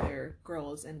about the other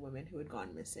girls and women who had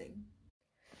gone missing?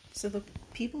 So the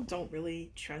people don't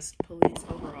really trust police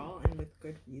overall, and with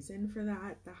good reason for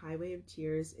that. The Highway of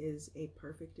Tears is a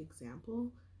perfect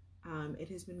example. It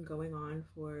has been going on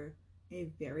for a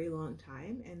very long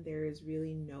time, and there is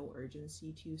really no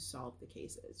urgency to solve the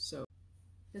cases. So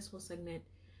this whole segment,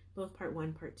 both part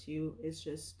 1, part 2, is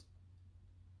just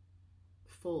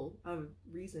full of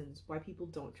reasons why people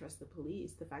don't trust the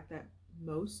police. The fact that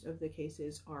most of the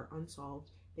cases are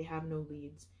unsolved, they have no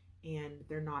leads, and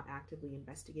they're not actively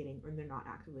investigating, or they're not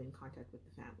actively in contact with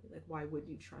the family. Like, why would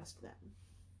you trust them?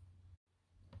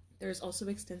 There's also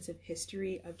extensive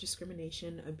history of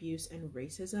discrimination, abuse, and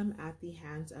racism at the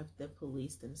hands of the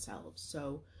police themselves.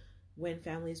 So when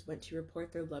families went to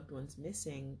report their loved ones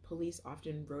missing, police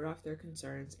often wrote off their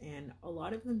concerns, and a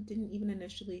lot of them didn't even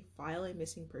initially file a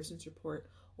missing persons report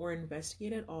or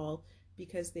investigate at all,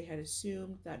 because they had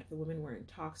assumed that the women were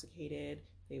intoxicated,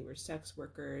 they were sex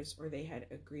workers, or they had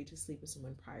agreed to sleep with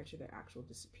someone prior to their actual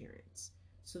disappearance.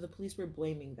 So the police were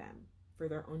blaming them for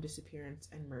their own disappearance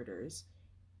and murders.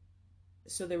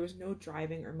 So there was no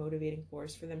driving or motivating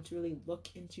force for them to really look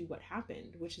into what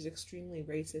happened, which is extremely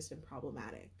racist and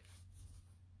problematic.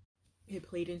 It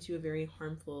played into a very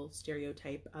harmful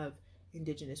stereotype of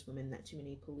Indigenous women that too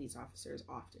many police officers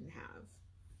often have.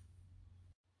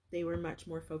 They were much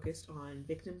more focused on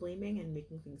victim blaming and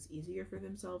making things easier for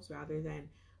themselves rather than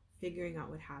figuring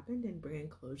out what happened and bringing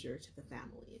closure to the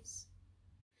families.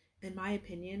 In my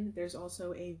opinion, there's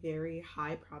also a very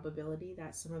high probability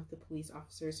that some of the police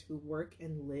officers who work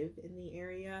and live in the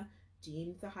area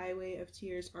deemed the Highway of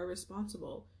Tears are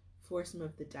responsible for some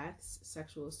of the deaths,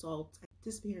 sexual assaults, and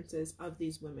disappearances of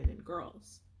these women and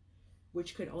girls,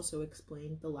 which could also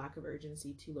explain the lack of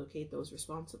urgency to locate those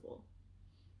responsible.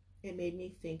 It made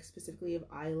me think specifically of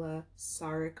Isla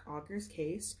Sarek Auger's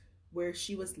case, where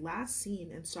she was last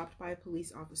seen and stopped by a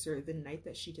police officer the night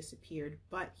that she disappeared,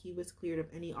 but he was cleared of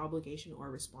any obligation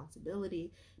or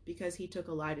responsibility because he took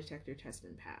a lie detector test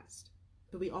and passed.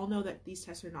 But we all know that these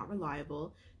tests are not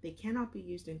reliable, they cannot be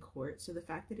used in court, so the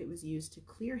fact that it was used to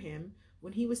clear him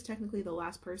when he was technically the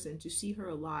last person to see her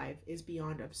alive is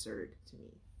beyond absurd to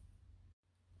me.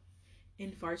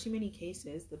 In far too many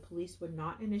cases, the police would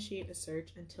not initiate a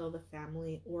search until the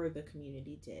family or the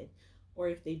community did, or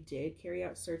if they did carry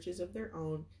out searches of their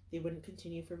own, they wouldn't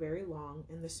continue for very long,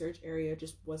 and the search area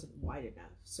just wasn't wide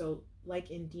enough. So,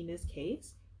 like in Dina's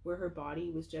case, where her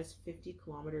body was just 50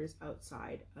 kilometers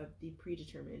outside of the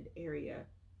predetermined area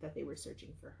that they were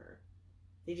searching for her.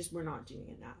 They just were not doing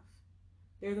enough.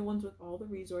 They're the ones with all the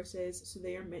resources, so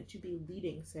they are meant to be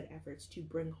leading said efforts to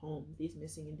bring home these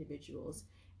missing individuals,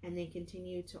 and they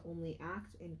continue to only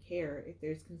act and care if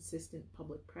there's consistent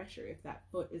public pressure, if that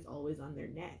foot is always on their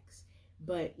necks.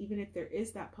 But even if there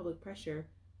is that public pressure,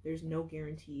 there's no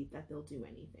guarantee that they'll do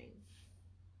anything.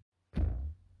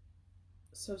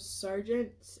 So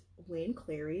Sergeant Wayne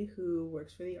Clary, who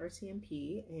works for the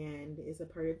RCMP and is a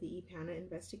part of the EPANA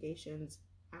investigations,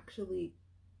 actually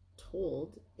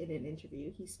told in an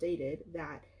interview, he stated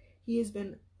that he has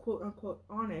been quote unquote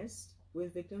honest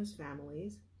with victims'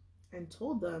 families and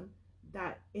told them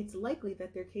that it's likely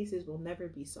that their cases will never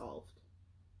be solved.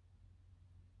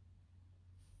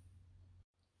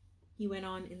 He went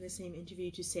on in the same interview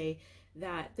to say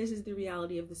that this is the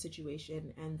reality of the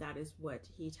situation, and that is what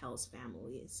he tells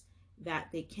families, that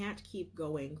they can't keep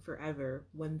going forever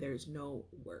when there's no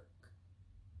work.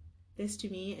 This to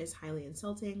me is highly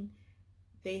insulting.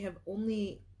 They have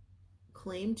only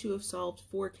claimed to have solved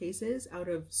 4 cases out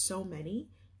of so many,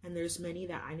 and there's many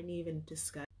that I didn't even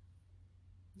discuss.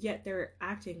 Yet they're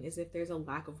acting as if there's a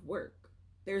lack of work.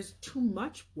 There's too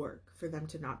much work for them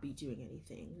to not be doing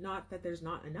anything. Not that there's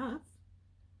not enough,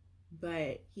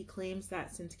 but he claims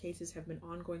that since cases have been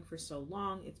ongoing for so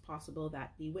long, it's possible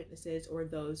that the witnesses or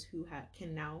those who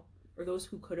those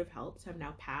who could have helped have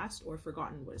now passed or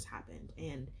forgotten what has happened.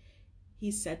 And he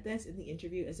said this in the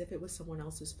interview as if it was someone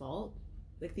else's fault.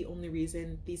 Like the only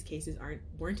reason these cases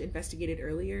weren't investigated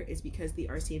earlier is because the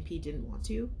RCMP didn't want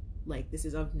to. Like this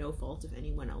is of no fault of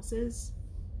anyone else's.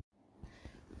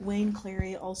 Wayne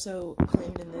Clary also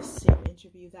claimed in this same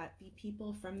interview that the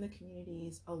people from the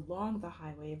communities along the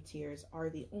Highway of Tears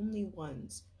are the only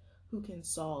ones who can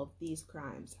solve these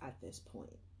crimes at this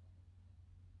point.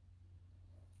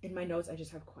 In my notes, I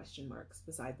just have question marks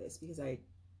beside this because I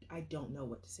don't know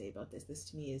what to say about this. This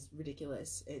to me is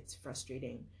ridiculous. It's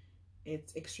frustrating.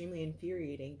 It's extremely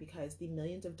infuriating because the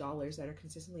millions of dollars that are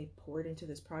consistently poured into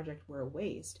this project were a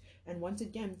waste. And once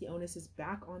again, the onus is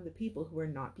back on the people who are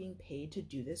not being paid to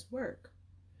do this work.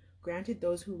 Granted,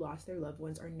 those who lost their loved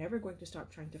ones are never going to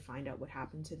stop trying to find out what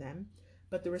happened to them,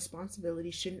 but the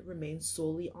responsibility shouldn't remain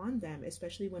solely on them,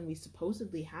 especially when we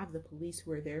supposedly have the police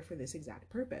who are there for this exact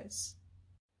purpose.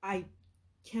 I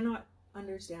cannot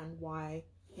understand why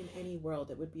in any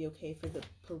world it would be okay for the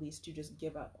police to just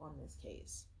give up on this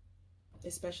case,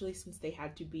 especially since they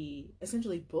had to be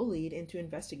essentially bullied into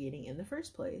investigating in the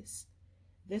first place.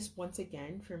 This once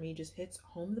again for me just hits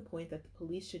home the point that the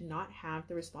police should not have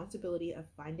the responsibility of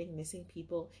finding missing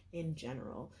people in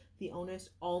general. The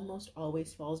onus almost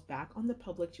always falls back on the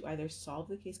public to either solve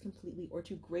the case completely or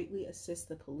to greatly assist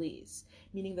the police,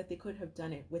 meaning that they could have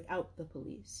done it without the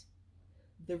police.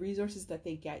 The resources that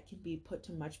they get can be put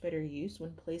to much better use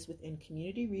when placed within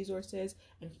community resources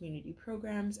and community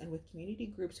programs and with community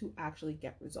groups who actually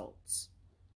get results.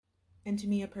 And to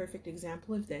me, a perfect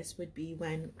example of this would be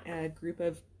when a group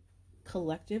of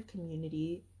collective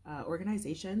community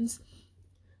organizations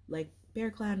like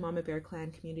Bear Clan, Mama Bear Clan,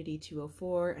 Community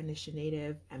 204, Anishinaabe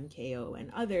Native, MKO,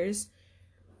 and others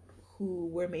who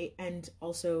were made, and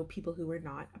also people who were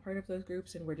not a part of those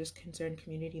groups and were just concerned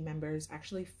community members,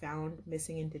 actually found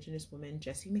missing Indigenous woman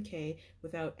Jessie McKay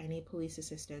without any police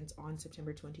assistance on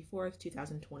September 24th,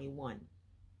 2021.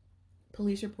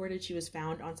 Police reported she was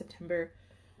found on September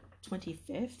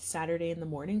 25th, Saturday in the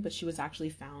morning, but she was actually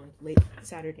found late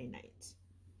Saturday night.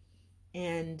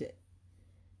 And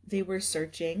they were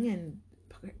searching and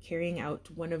carrying out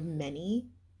one of many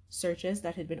searches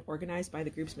that had been organized by the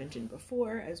groups mentioned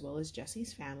before, as well as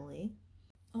Jessie's family.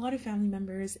 A lot of family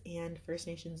members and First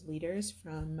Nations leaders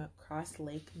from Cross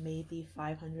Lake made the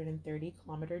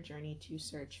 530-kilometer journey to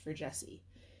search for Jessie.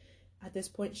 At this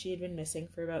point, she had been missing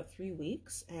for about 3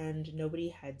 weeks, and nobody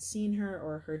had seen her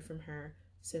or heard from her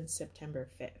since September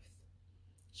 5th.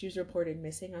 She was reported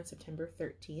missing on September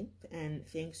 13th, and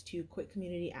thanks to quick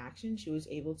community action, she was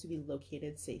able to be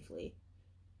located safely.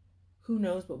 Who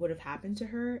knows what would have happened to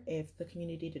her if the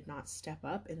community did not step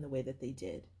up in the way that they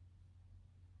did.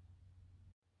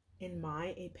 in my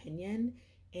opinion,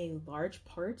 a large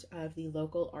part of the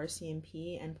local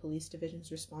RCMP and police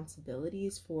division's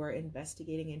responsibilities for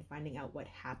investigating and finding out what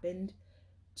happened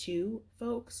to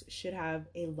folks should have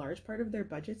a large part of their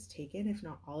budgets taken, if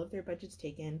not all of their budgets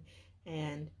taken,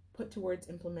 and put towards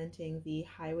implementing the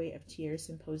Highway of Tears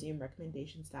Symposium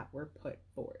recommendations that were put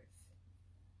forth.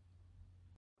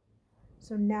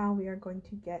 So now we are going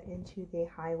to get into the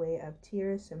Highway of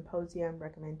Tears Symposium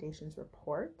Recommendations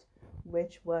Report,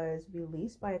 which was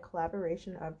released by a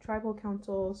collaboration of tribal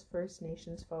councils, First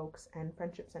Nations folks, and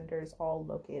friendship centers all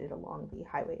located along the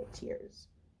Highway of Tears.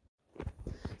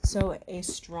 So a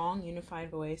strong unified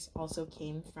voice also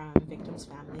came from victims'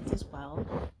 families as well,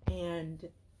 and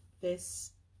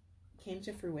this came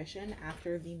to fruition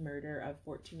after the murder of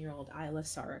 14-year-old Isla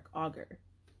Sarek Auger.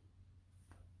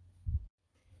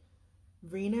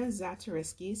 Rena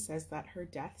Zatariski says that her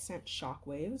death sent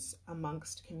shockwaves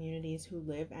amongst communities who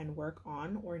live and work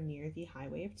on or near the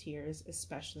Highway of Tears,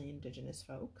 especially Indigenous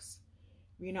folks.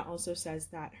 Rena also says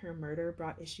that her murder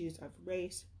brought issues of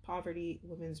race, poverty,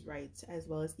 women's rights, as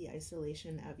well as the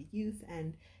isolation of youth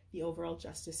and the overall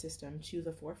justice system to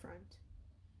the forefront.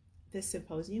 This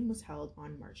symposium was held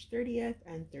on March 30th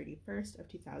and 31st of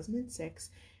 2006,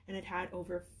 and it had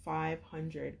over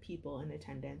 500 people in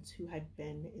attendance who had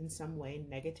been in some way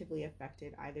negatively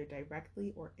affected either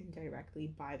directly or indirectly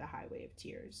by the Highway of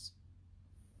Tears.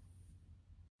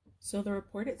 So the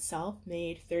report itself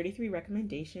made 33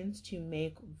 recommendations to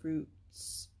make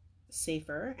routes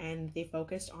safer, and they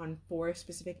focused on 4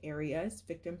 specific areas: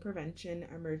 victim prevention,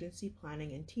 emergency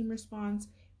planning and team response,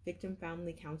 victim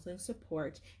family counseling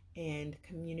support, and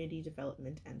community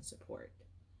development and support.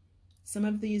 Some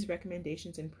of these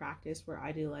recommendations in practice were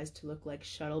idealized to look like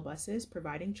shuttle buses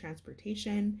providing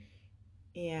transportation,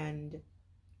 and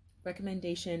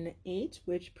recommendation 8,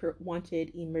 which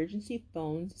wanted emergency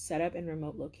phones set up in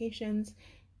remote locations,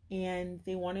 and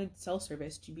they wanted cell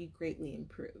service to be greatly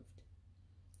improved.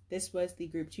 This was the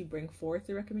group to bring forth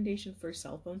the recommendation for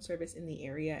cell phone service in the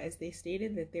area, as they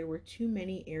stated that there were too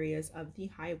many areas of the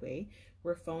highway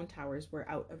where phone towers were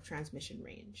out of transmission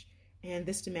range, and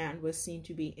this demand was seen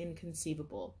to be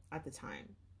inconceivable at the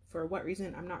time. For what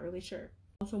reason, I'm not really sure.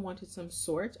 Also wanted some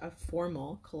sort of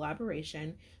formal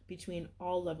collaboration between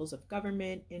all levels of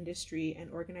government, industry,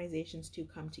 and organizations to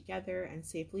come together and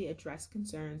safely address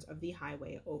concerns of the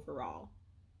highway overall.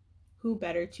 Who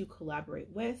better to collaborate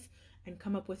with and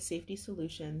come up with safety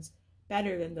solutions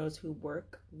better than those who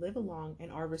work, live along,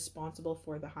 and are responsible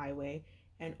for the highway,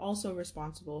 and also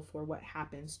responsible for what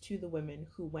happens to the women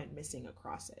who went missing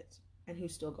across it and who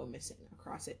still go missing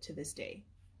across it to this day.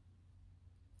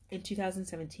 In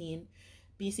 2017,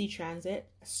 BC Transit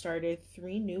started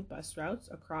 3 new bus routes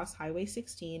across Highway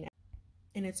 16.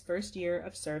 In its first year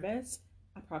of service,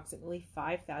 approximately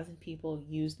 5,000 people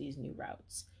used these new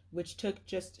routes, which took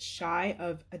just shy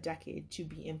of a decade to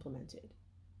be implemented.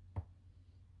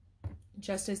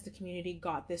 Just as the community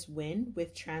got this win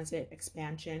with transit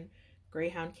expansion,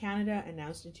 Greyhound Canada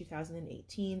announced in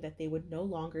 2018 that they would no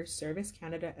longer service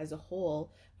Canada as a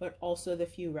whole, but also the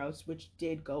few routes which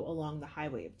did go along the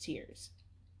Highway of Tears.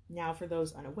 Now, for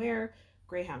those unaware,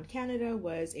 Greyhound Canada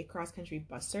was a cross-country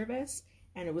bus service,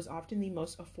 and it was often the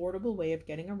most affordable way of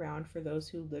getting around for those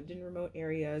who lived in remote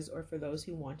areas or for those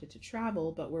who wanted to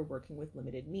travel but were working with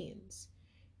limited means.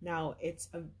 Now,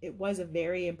 it was a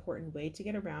very important way to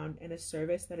get around, and a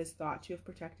service that is thought to have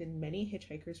protected many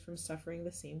hitchhikers from suffering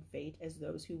the same fate as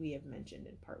those who we have mentioned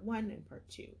in Part 1 and Part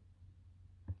 2.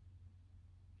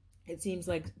 It seems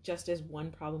like just as one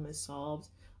problem is solved,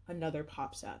 another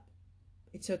pops up.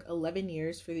 It took 11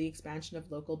 years for the expansion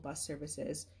of local bus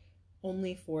services,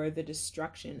 only for the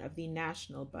destruction of the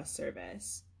national bus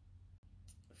service.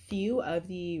 Few of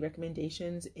the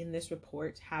recommendations in this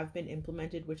report have been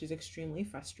implemented, which is extremely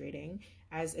frustrating,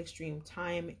 as extreme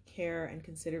time, care, and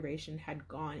consideration had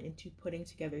gone into putting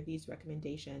together these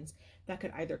recommendations that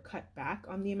could either cut back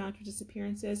on the amount of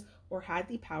disappearances or had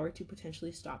the power to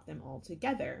potentially stop them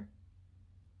altogether.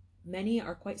 Many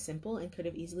are quite simple and could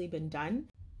have easily been done,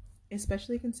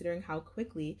 especially considering how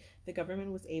quickly the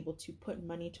government was able to put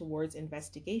money towards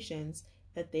investigations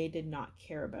that they did not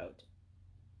care about.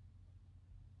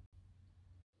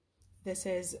 This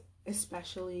is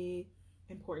especially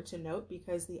important to note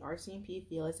because the RCMP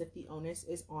feel as if the onus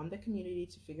is on the community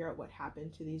to figure out what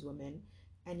happened to these women,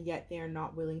 and yet they are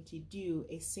not willing to do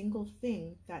a single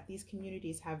thing that these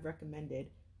communities have recommended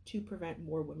to prevent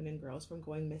more women and girls from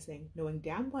going missing, knowing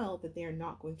damn well that they are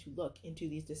not going to look into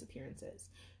these disappearances.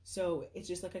 So it's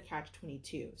just like a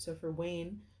catch-22. So for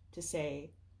Wayne to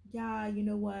say, yeah, you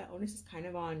know what, onus is kind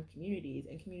of on communities,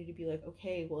 and community be like,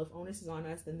 okay, well, if onus is on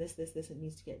us, then this it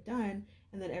needs to get done,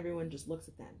 and then everyone just looks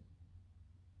at them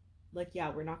like, yeah,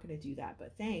 we're not going to do that,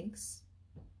 but thanks.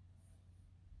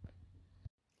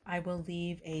 I will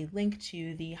leave a link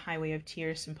to the Highway of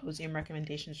Tears Symposium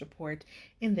Recommendations report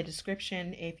in the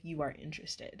description if you are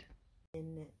interested.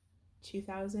 In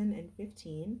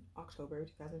 2015, October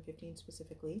 2015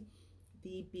 specifically,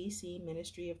 the BC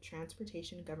Ministry of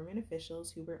Transportation government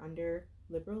officials who were under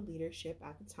Liberal leadership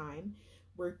at the time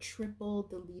were triple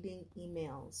deleting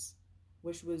emails,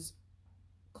 which was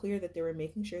clear that they were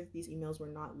making sure that these emails were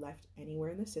not left anywhere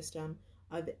in the system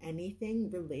of anything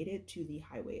related to the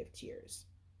Highway of Tears.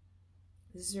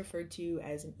 This is referred to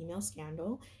as an email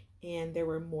scandal, and there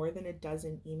were more than a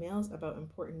dozen emails about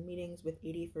important meetings with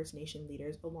 80 First Nation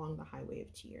leaders along the Highway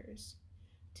of Tears.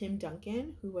 Tim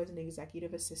Duncan, who was an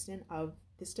executive assistant of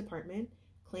this department,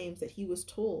 claims that he was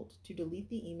told to delete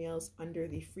the emails under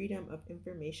the Freedom of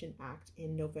Information Act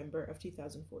in November of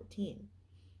 2014.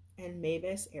 And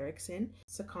Mavis Erickson,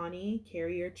 Sakani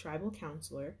Carrier tribal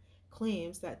councillor,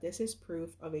 claims that this is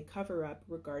proof of a cover-up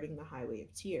regarding the Highway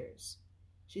of Tears.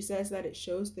 She says that it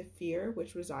shows the fear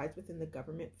which resides within the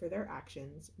government for their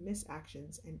actions,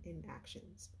 misactions, and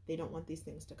inactions. They don't want these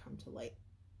things to come to light.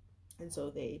 And so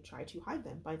they try to hide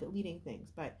them by deleting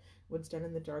things, but what's done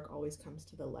in the dark always comes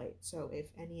to the light. So if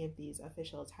any of these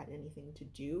officials had anything to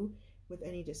do with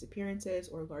any disappearances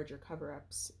or larger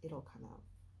cover-ups, it'll come out.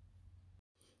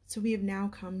 So we have now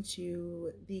come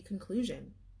to the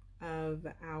conclusion of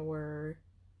our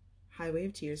Highway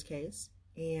of Tears case,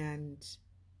 and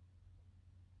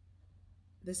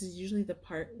this is usually the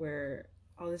part where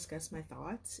I'll discuss my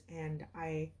thoughts, and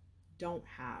I don't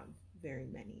have very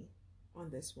many on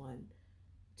this one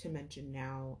to mention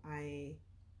now.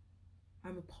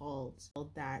 I'm appalled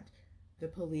that the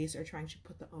police are trying to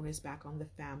put the onus back on the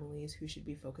families who should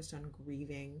be focused on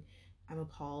grieving. I'm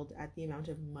appalled at the amount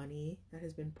of money that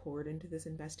has been poured into this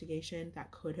investigation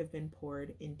that could have been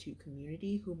poured into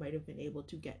community who might have been able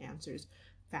to get answers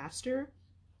faster.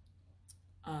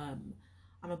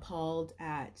 I'm appalled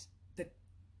at the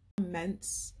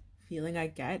immense feeling I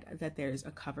get that there's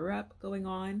a cover-up going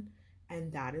on,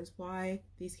 and that is why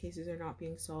these cases are not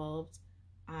being solved.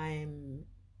 I'm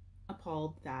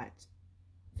appalled that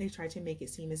they tried to make it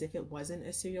seem as if it wasn't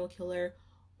a serial killer,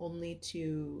 only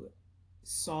to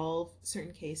solve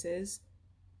certain cases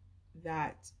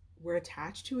that were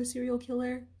attached to a serial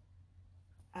killer.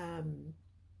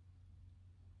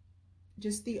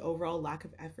 Just the overall lack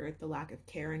of effort, the lack of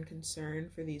care and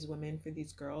concern for these women, for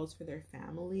these girls, for their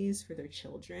families, for their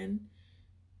children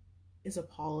is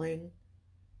appalling.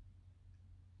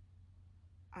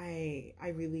 I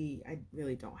really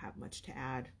don't have much to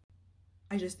add.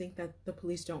 I just think that the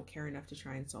police don't care enough to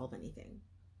try and solve anything.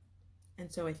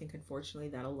 And so I think, unfortunately,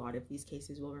 that a lot of these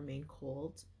cases will remain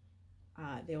cold.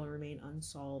 They will remain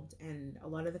unsolved, and a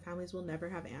lot of the families will never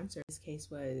have answers. This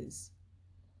case was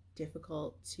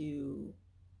difficult to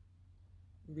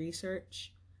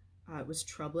research. It was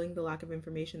troubling, the lack of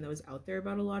information that was out there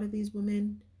about a lot of these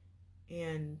women,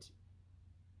 and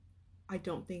I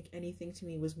don't think anything to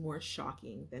me was more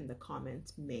shocking than the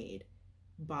comments made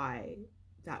by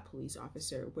that police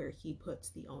officer where he puts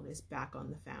the onus back on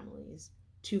the families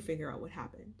to figure out what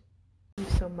happened. Thank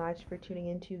you so much for tuning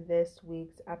into this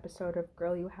week's episode of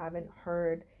Girl You Haven't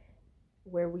Heard,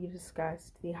 where we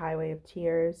discussed the Highway of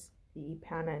Tears, the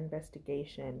PANA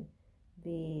investigation,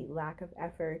 the lack of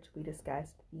effort. We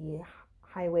discussed the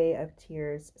Highway of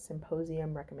Tears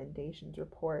Symposium Recommendations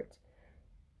report,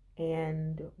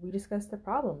 and we discussed the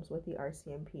problems with the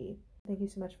RCMP. Thank you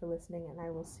so much for listening, and I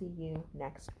will see you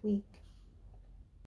next week.